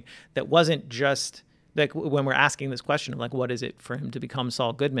something that wasn't just like when we're asking this question of like, what is it for him to become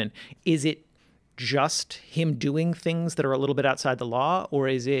Saul Goodman? Is it just him doing things that are a little bit outside the law, or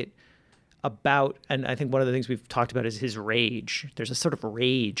is it about, and I think one of the things we've talked about is his rage. There's a sort of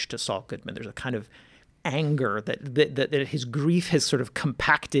rage to Saul Goodman. There's a kind of anger that his grief has sort of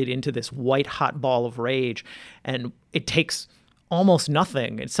compacted into this white hot ball of rage, and it takes almost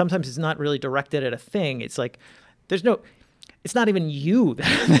nothing. And sometimes it's not really directed at a thing. It's like it's not even you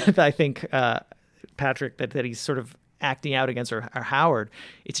that I think, Patrick, that he's sort of acting out against or Howard.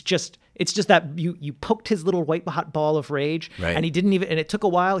 It's just that you poked his little white hot ball of rage, right. And it took a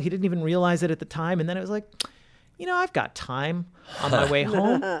while. He didn't even realize it at the time. And then it was like, I've got time on my way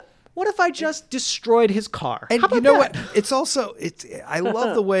home. What if I just destroyed his car? And how about what? I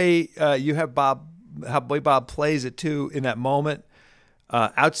love the way you have Bob plays it too in that moment.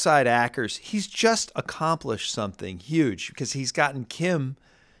 Outside Ackers, he's just accomplished something huge because he's gotten Kim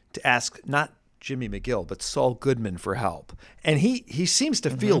to ask not Jimmy McGill, but Saul Goodman for help. And he seems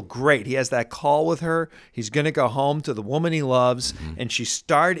to feel great. He has that call with her. He's going to go home to the woman he loves. And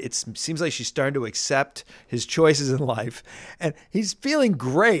it seems like she's starting to accept his choices in life. And he's feeling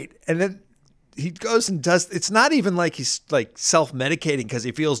great. And then he goes and does, it's not even like he's like self-medicating because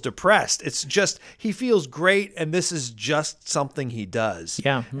he feels depressed. It's just, he feels great. And this is just something he does.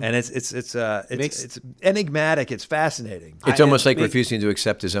 Yeah. And it's enigmatic. It's fascinating. It's almost like refusing to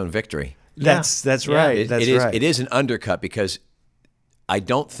accept his own victory. That's right. It is an undercut because I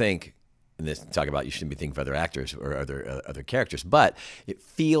don't think, and this talk about you shouldn't be thinking for other actors or other characters, but it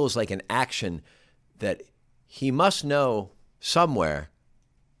feels like an action that he must know somewhere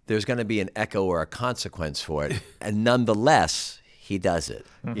there's going to be an echo or a consequence for it, and nonetheless he does it.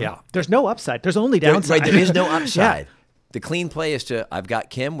 Yeah, there's no upside. There's only downside. Right, there is no upside. Yeah. The clean play is I've got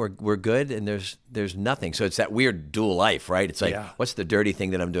Kim, we're good, and there's nothing. So it's that weird dual life, right? It's like, what's the dirty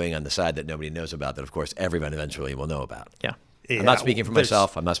thing that I'm doing on the side that nobody knows about that, of course, everyone eventually will know about? Yeah. I'm not speaking for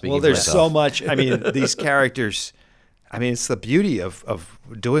myself. I'm not speaking for myself. Well, there's so much. I mean, these characters, it's the beauty of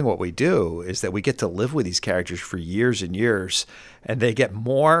doing what we do is that we get to live with these characters for years and years, and they get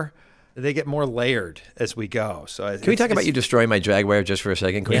more layered as we go. So can we talk about you destroying my Jaguar just for a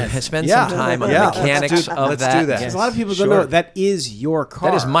second? Can we spend some time on the mechanics of let's that? Do that. Because a lot of people don't know that is your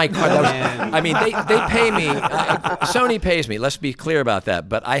car. That is my car. They pay me. Sony pays me. Let's be clear about that.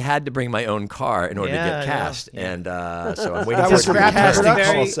 But I had to bring my own car in order to get cast, and so I'm waiting for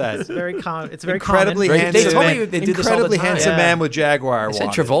It's very common. It's very incredibly common. handsome. They told me they did this all the time. Handsome man with Jaguar. I said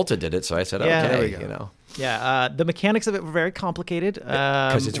Travolta did it, so I said, okay, there we go. Yeah, the mechanics of it were very complicated.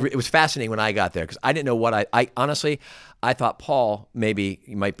 Because it was fascinating when I got there because I didn't know what I honestly, I thought Paul maybe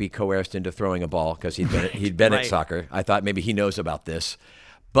he might be coerced into throwing a ball because he'd been at soccer. I thought maybe he knows about this.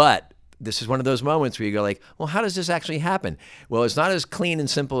 But this is one of those moments where you go like, well, how does this actually happen? Well, it's not as clean and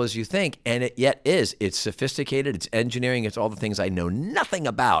simple as you think, and it yet is. It's sophisticated, it's engineering, it's all the things I know nothing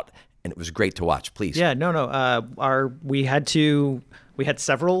about, and it was great to watch. Please. Yeah, no. We had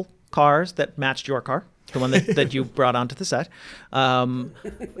several cars that matched your car. The one that you brought onto the set, and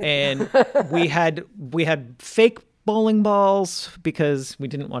we had fake bowling balls because we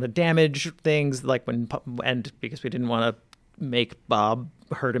didn't want to damage things and because we didn't want to make Bob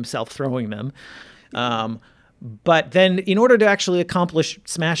hurt himself throwing them. But then, in order to actually accomplish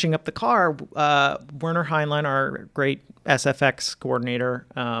smashing up the car, Werner Heinlein, our great SFX coordinator,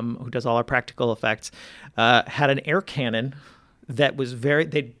 who does all our practical effects, had an air cannon. That was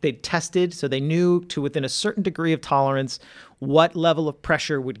they tested, so they knew to within a certain degree of tolerance what level of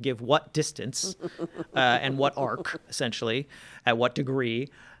pressure would give what distance and what arc, essentially, at what degree.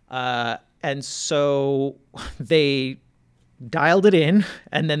 And so they dialed it in,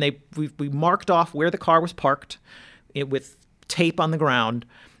 and then we marked off where the car was parked with tape on the ground.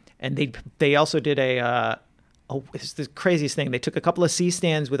 And they also did it's the craziest thing. They took a couple of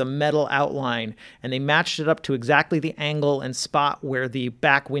C-stands with a metal outline, and they matched it up to exactly the angle and spot where the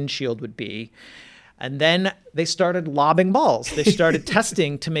back windshield would be. And then they started lobbing balls. They started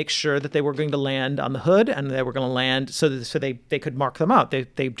testing to make sure that they were going to land on the hood and they were going to land so they could mark them out.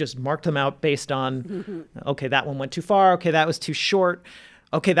 They just marked them out based on, okay, that one went too far. Okay, that was too short.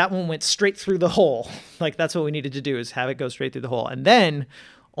 Okay, that one went straight through the hole. Like, that's what we needed to do, is have it go straight through the hole. And then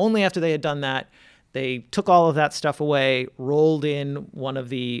only after they had done that, they took all of that stuff away, rolled in one of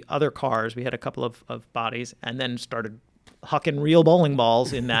the other cars. We had a couple of bodies, and then started hucking real bowling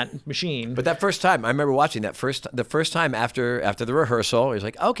balls in that machine. But that first time, I remember watching the first time after the rehearsal, he was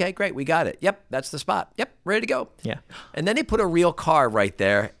like, okay, great, we got it. Yep, that's the spot. Yep, ready to go. Yeah. And then they put a real car right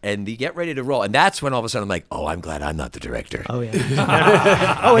there, and you get ready to roll. And that's when all of a sudden I'm like, oh, I'm glad I'm not the director. Oh,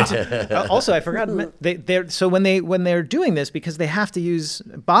 yeah. Also, I forgot. So when they're doing this, because they have to use,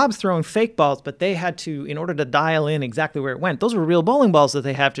 Bob's throwing fake balls, but they had to, in order to dial in exactly where it went, those were real bowling balls that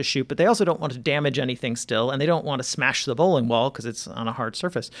they have to shoot, but they also don't want to damage anything still, and they don't want to smash the bowling ball because it's on a hard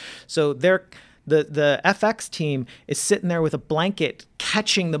surface. So the FX team is sitting there with a blanket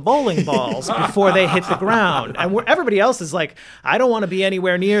catching the bowling balls before they hit the ground. And everybody else is like, I don't want to be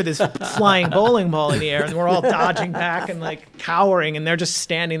anywhere near this flying bowling ball in the air. And we're all dodging back and like cowering, and they're just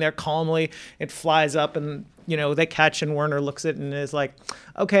standing there calmly. It flies up and, they catch, and Werner looks at it and is like,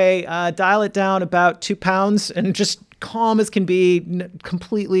 okay, dial it down about 2 pounds, and just calm as can be,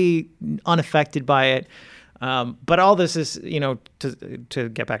 completely unaffected by it. But all this is, to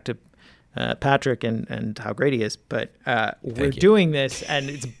get back to Patrick and how great he is. But we're doing this,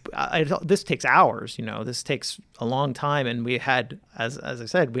 and this takes hours. This takes a long time, and we had, as I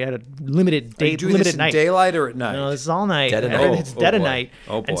said, we had a limited day, limited night. Daylight or at night? No, this is all night. Dead of night. It's dead of night.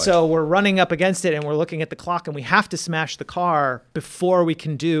 Oh boy. And so we're running up against it, and we're looking at the clock, and we have to smash the car before we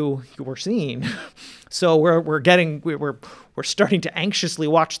can do your scene. So we're starting to anxiously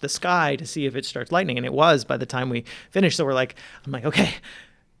watch the sky to see if it starts lightning, and it was by the time we finished. So I'm like, okay,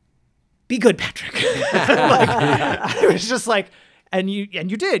 be good, Patrick. It was just like, and you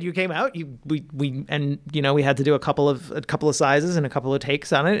did. You came out. We had to do a couple of sizes and a couple of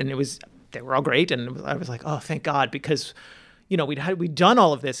takes on it, and they were all great. And I was like, oh, thank God, because we'd done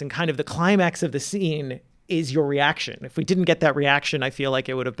all of this, and kind of the climax of the scene is your reaction. If we didn't get that reaction, I feel like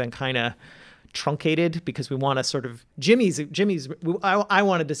it would have been kind of truncated, because we want to sort of I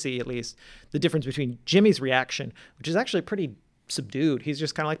wanted to see at least the difference between Jimmy's reaction, which is actually pretty subdued. He's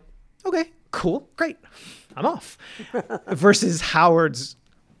just kind of like, okay, cool, great, I'm off, versus Howard's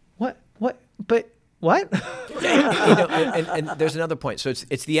what, and there's another point. So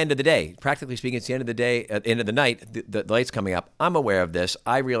it's the end of the day. Practically speaking, it's the end of the day, at the end of the night. The light's coming up. I'm aware of this.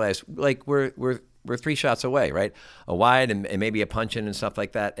 I realize, like, we're 3 shots away, right? A wide and maybe a punch in and stuff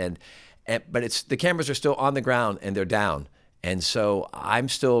like that, but it's the cameras are still on the ground and they're down, and so I'm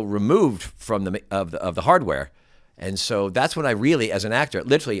still removed from the hardware, and so that's when I really, as an actor,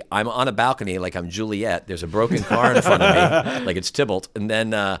 literally, I'm on a balcony like I'm Juliet. There's a broken car in front of me, like it's Tybalt, and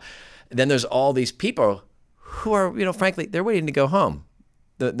then there's all these people who are, frankly, they're waiting to go home.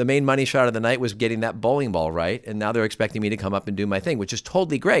 The main money shot of the night was getting that bowling ball right, and now they're expecting me to come up and do my thing, which is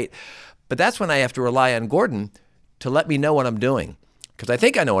totally great. But that's when I have to rely on Gordon to let me know what I'm doing. Because I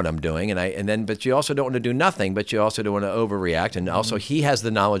think I know what I'm doing, but you also don't want to do nothing, but you also don't want to overreact. And also, he has the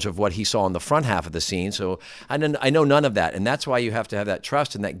knowledge of what he saw in the front half of the scene, so I know none of that. And that's why you have to have that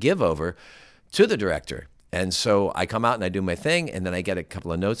trust and that give over to the director. And so I come out and I do my thing, and then I get a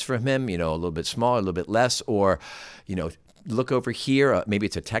couple of notes from him, a little bit smaller, a little bit less, or, look over here, maybe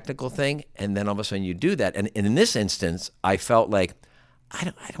it's a technical thing, and then all of a sudden you do that. And in this instance, I felt like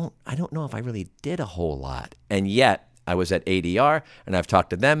I don't know if I really did a whole lot, and yet I was at ADR, and I've talked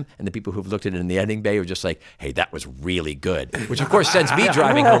to them, and the people who've looked at it in the editing bay are just like, hey, that was really good. Which, of course, sends me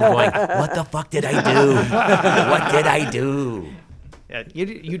driving home going, what the fuck did I do? What did I do? Yeah,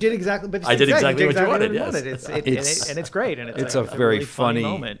 you did exactly. But I did exactly what you wanted. Yes, and it's great, and it's a very really funny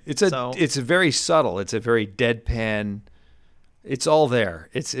moment. It's a very subtle. It's a very deadpan. It's all there.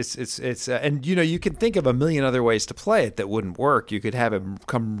 It's and you can think of a million other ways to play it that wouldn't work. You could have him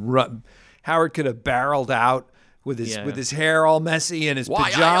come. Howard could have barreled out with his hair all messy and his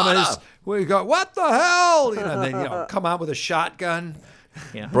pajamas. We go, what the hell? And then come out with a shotgun.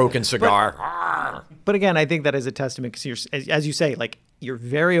 Yeah. Broken cigar. But again, I think that is a testament, because as you say, like, you're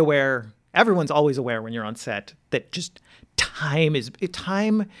very aware. Everyone's always aware when you're on set that just time is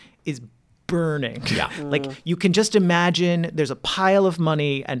burning. Yeah. Like, you can just imagine there's a pile of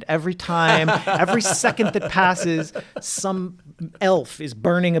money, and every second that passes, some elf is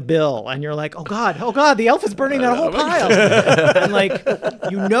burning a bill, and you're like, oh God, the elf is burning that whole pile. And like,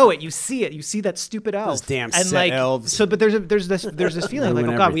 it, you see that stupid elf. Those damn and set like, elves. So, but there's this feeling like,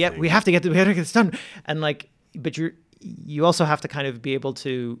 oh God, we have to get this done. And like, but you also have to kind of be able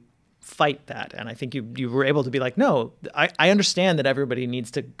to fight that. And I think you were able to be like, no, I understand that everybody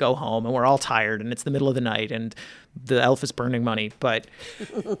needs to go home and we're all tired and it's the middle of the night and the elf is burning money, but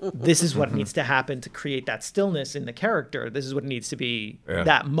this is what needs to happen to create that stillness in the character. This is what needs to be,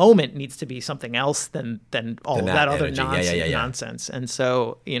 that moment needs to be something else than all of that other nonsense. And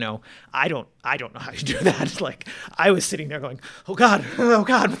so, I don't know how you do that. Like, I was sitting there going, oh God,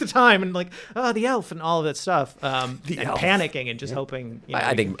 with the time, and like, the elf and all of that stuff, and panicking and just hoping.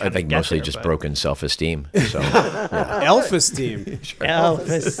 I think mostly just broken self-esteem. So, Elf-esteem.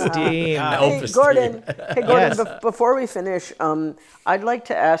 Elf-esteem. Hey, Gordon. Yes. Before we finish, I'd like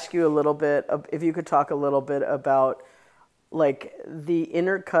to ask you a little bit, if you could talk a little bit about, like, the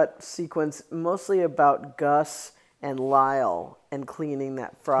intercut sequence, mostly about Gus and Lyle and cleaning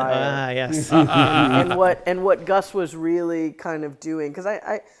that fryer. Yes. and what Gus was really kind of doing, because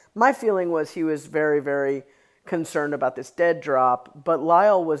my feeling was he was very, very concerned about this dead drop, but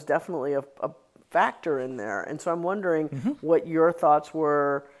Lyle was definitely a factor in there, and so I'm wondering what your thoughts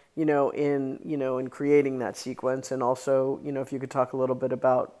were, in creating that sequence, and also, if you could talk a little bit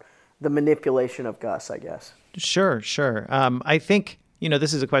about the manipulation of Gus, I guess. Sure. I think,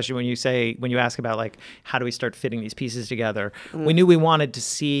 this is a question when you ask about, like, how do we start fitting these pieces together? We knew we wanted to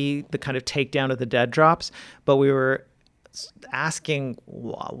see the kind of takedown of the dead drops, but we were asking,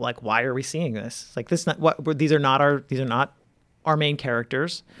 like, why are we seeing this? Like, these are not our main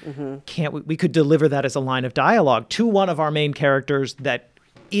characters. We could deliver that as a line of dialogue to one of our main characters that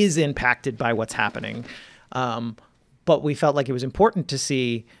is impacted by what's happening. But we felt like it was important to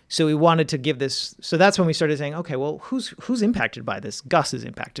see, so we wanted to give this. So that's when we started saying, okay, well, who's impacted by this? Gus is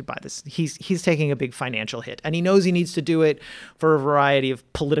impacted by this. He's taking a big financial hit, and he knows he needs to do it for a variety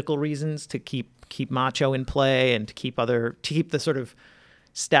of political reasons, to keep Macho in play and to keep the sort of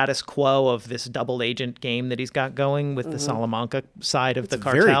status quo of this double agent game that he's got going with the Salamanca side of the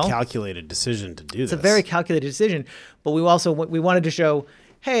cartel. It's a very calculated decision to do this. It's a very calculated decision, but we wanted to show,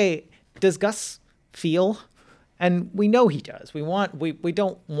 hey, does Gus feel? And we know he does. We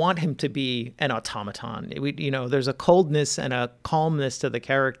don't want him to be an automaton. There's a coldness and a calmness to the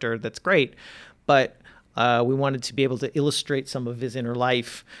character that's great, but we wanted to be able to illustrate some of his inner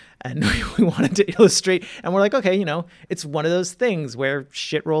life, and we wanted to illustrate. And we're like, okay, it's one of those things where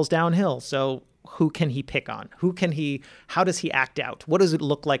shit rolls downhill. So who can he pick on? How does he act out? What does it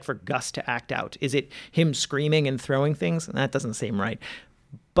look like for Gus to act out? Is it him screaming and throwing things? That doesn't seem right.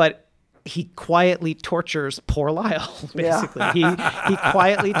 But he quietly tortures poor Lyle, basically. Yeah. He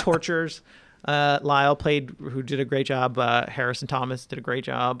quietly tortures Lyle, who did a great job. Harrison Thomas did a great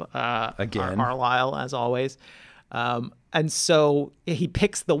job. Again. Our Lyle, as always. And so he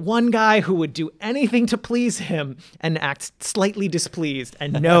picks the one guy who would do anything to please him and acts slightly displeased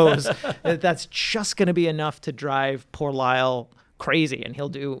and knows that that's just going to be enough to drive poor Lyle crazy, and he'll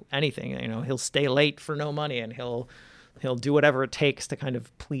do anything. He'll stay late for no money, and he'll do whatever it takes to kind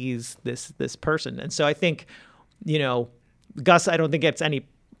of please this person. And so I think, Gus, I don't think gets any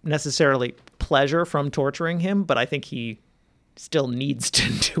necessarily pleasure from torturing him, but I think he still needs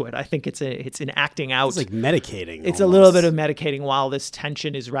to do it. I think it's an acting out. It's like medicating. It's almost. A little bit of medicating while this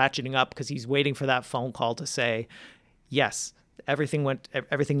tension is ratcheting up, because he's waiting for that phone call to say, yes, everything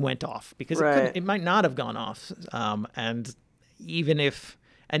went off, because it might not have gone off. And even if,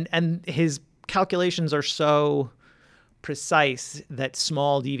 and his calculations are so precise that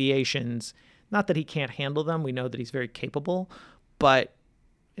small deviations, not that he can't handle them, we know that he's very capable, but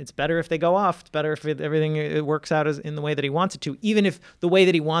it's better if they go off. It's better if everything works out in the way that he wants it to, even if the way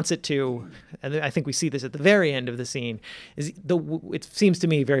that he wants it to, and I think we see this at the very end of the scene, it seems to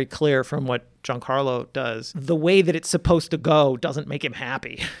me very clear from what Giancarlo does, the way that it's supposed to go doesn't make him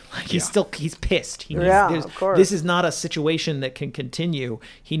happy. Like he's pissed. Of course. This is not a situation that can continue.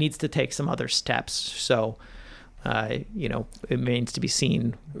 He needs to take some other steps. So it remains to be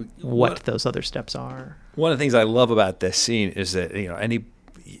seen what those other steps are. One of the things I love about this scene is that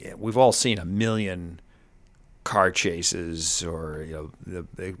we've all seen a million car chases or the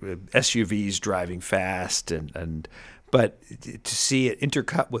SUVs driving fast, but to see it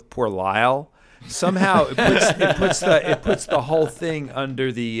intercut with poor Lyle, somehow it puts the whole thing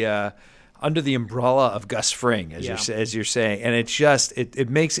under the umbrella of Gus Fring, as you're saying, and it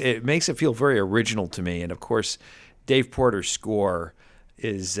makes it feel very original to me. And of course, Dave Porter's score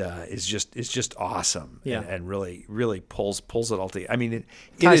is just awesome, and really pulls it all together. I mean, it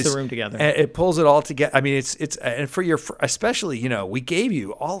ties the room together. It pulls it all together. I mean, it's and for especially we gave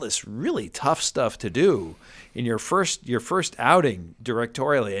you all this really tough stuff to do in your first outing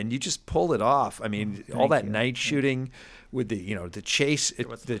directorially, and you just pulled it off. I mean, all that night shooting with the chase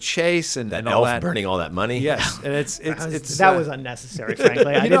and all Elf that. burning all that money. Yes, and it's that was unnecessary,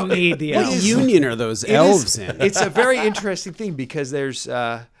 frankly. I didn't need the What elves. union are those elves in? It's a very interesting thing because there's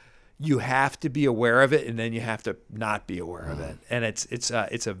you have to be aware of it, and then you have to not be aware of it, and it's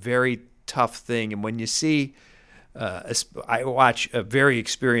a very tough thing. And when you see, I watch very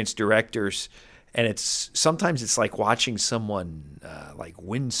experienced directors, and sometimes it's like watching someone like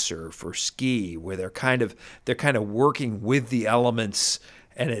windsurf or ski, where they're kind of working with the elements.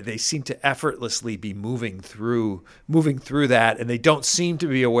 And they seem to effortlessly be moving through that, and they don't seem to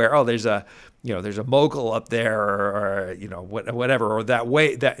be aware. Oh, there's a mogul up there, or whatever, or that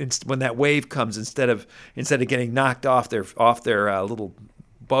wave. When that wave comes, instead of getting knocked off their little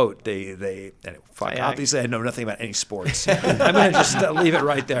boat, obviously I know nothing about any sports. I'm going to just leave it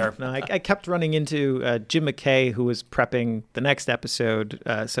right there. No, I kept running into Jim McKay, who was prepping the next episode.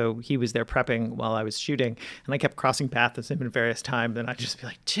 So he was there prepping while I was shooting, and I kept crossing paths with him at various times. And I'd just be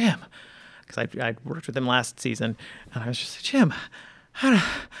like, Jim, because I'd worked with him last season, and I was just like, Jim, I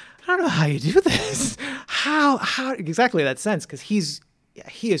don't know how you do this. How exactly that sense? Because he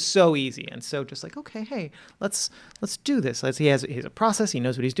is so easy and so just like, okay, hey, let's do this. He has a process. He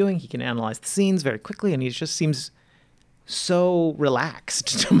knows what he's doing. He can analyze the scenes very quickly, and he just seems so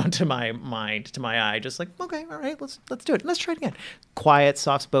relaxed to my mind, to my eye. Just like, okay, all right, let's do it. Let's try it again. Quiet,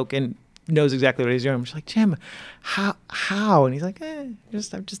 soft spoken, knows exactly what he's doing. I'm just like, Jim, how? And he's like, I've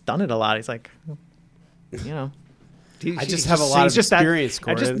just done it a lot. He's like, I just have a lot of experience,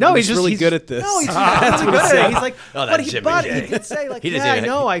 Gordon. He's really good at this. No, he's really good at it. He's like, but he could say like, I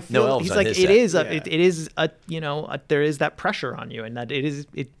know. I feel. elves He's on like, his it set. is there is that pressure on you, and that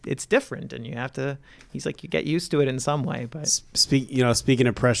it's different, and you have to. He's like, you get used to it in some way, but speaking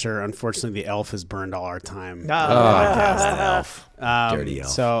of pressure, unfortunately, the elf has burned all our time. That elf. Dirty elf.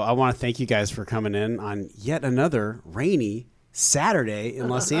 So I want to thank you guys for coming in on yet another rainy Saturday in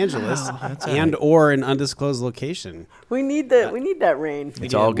Los Angeles or an undisclosed location. We need that rain.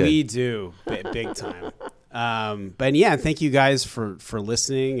 It's all good. We do, big time. But yeah, thank you guys for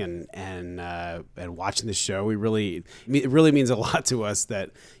listening and watching the show. It really means a lot to us that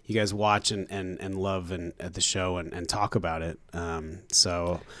you guys watch and love at the show and talk about it.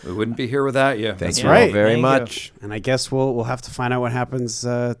 So we wouldn't be here without you. Thanks right. all very Thank much. And I guess we'll have to find out what happens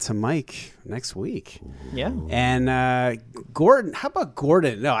to Mike next week. yeah. And Gordon, how about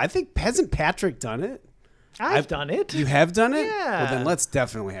Gordon? No, I think hasn't Patrick done it? I've done it. You have done it? Yeah. Well, then let's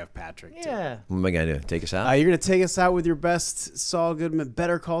definitely have Patrick do it. Yeah. What am I going to do? Take us out? You're going to take us out with your best Saul Goodman,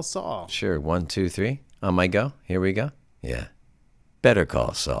 Better Call Saul. Sure. 1, 2, 3. On my go. Here we go. Yeah. Better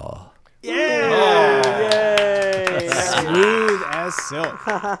Call Saul. Smooth as silk.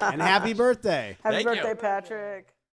 And happy birthday. Happy Thank you. birthday, Patrick.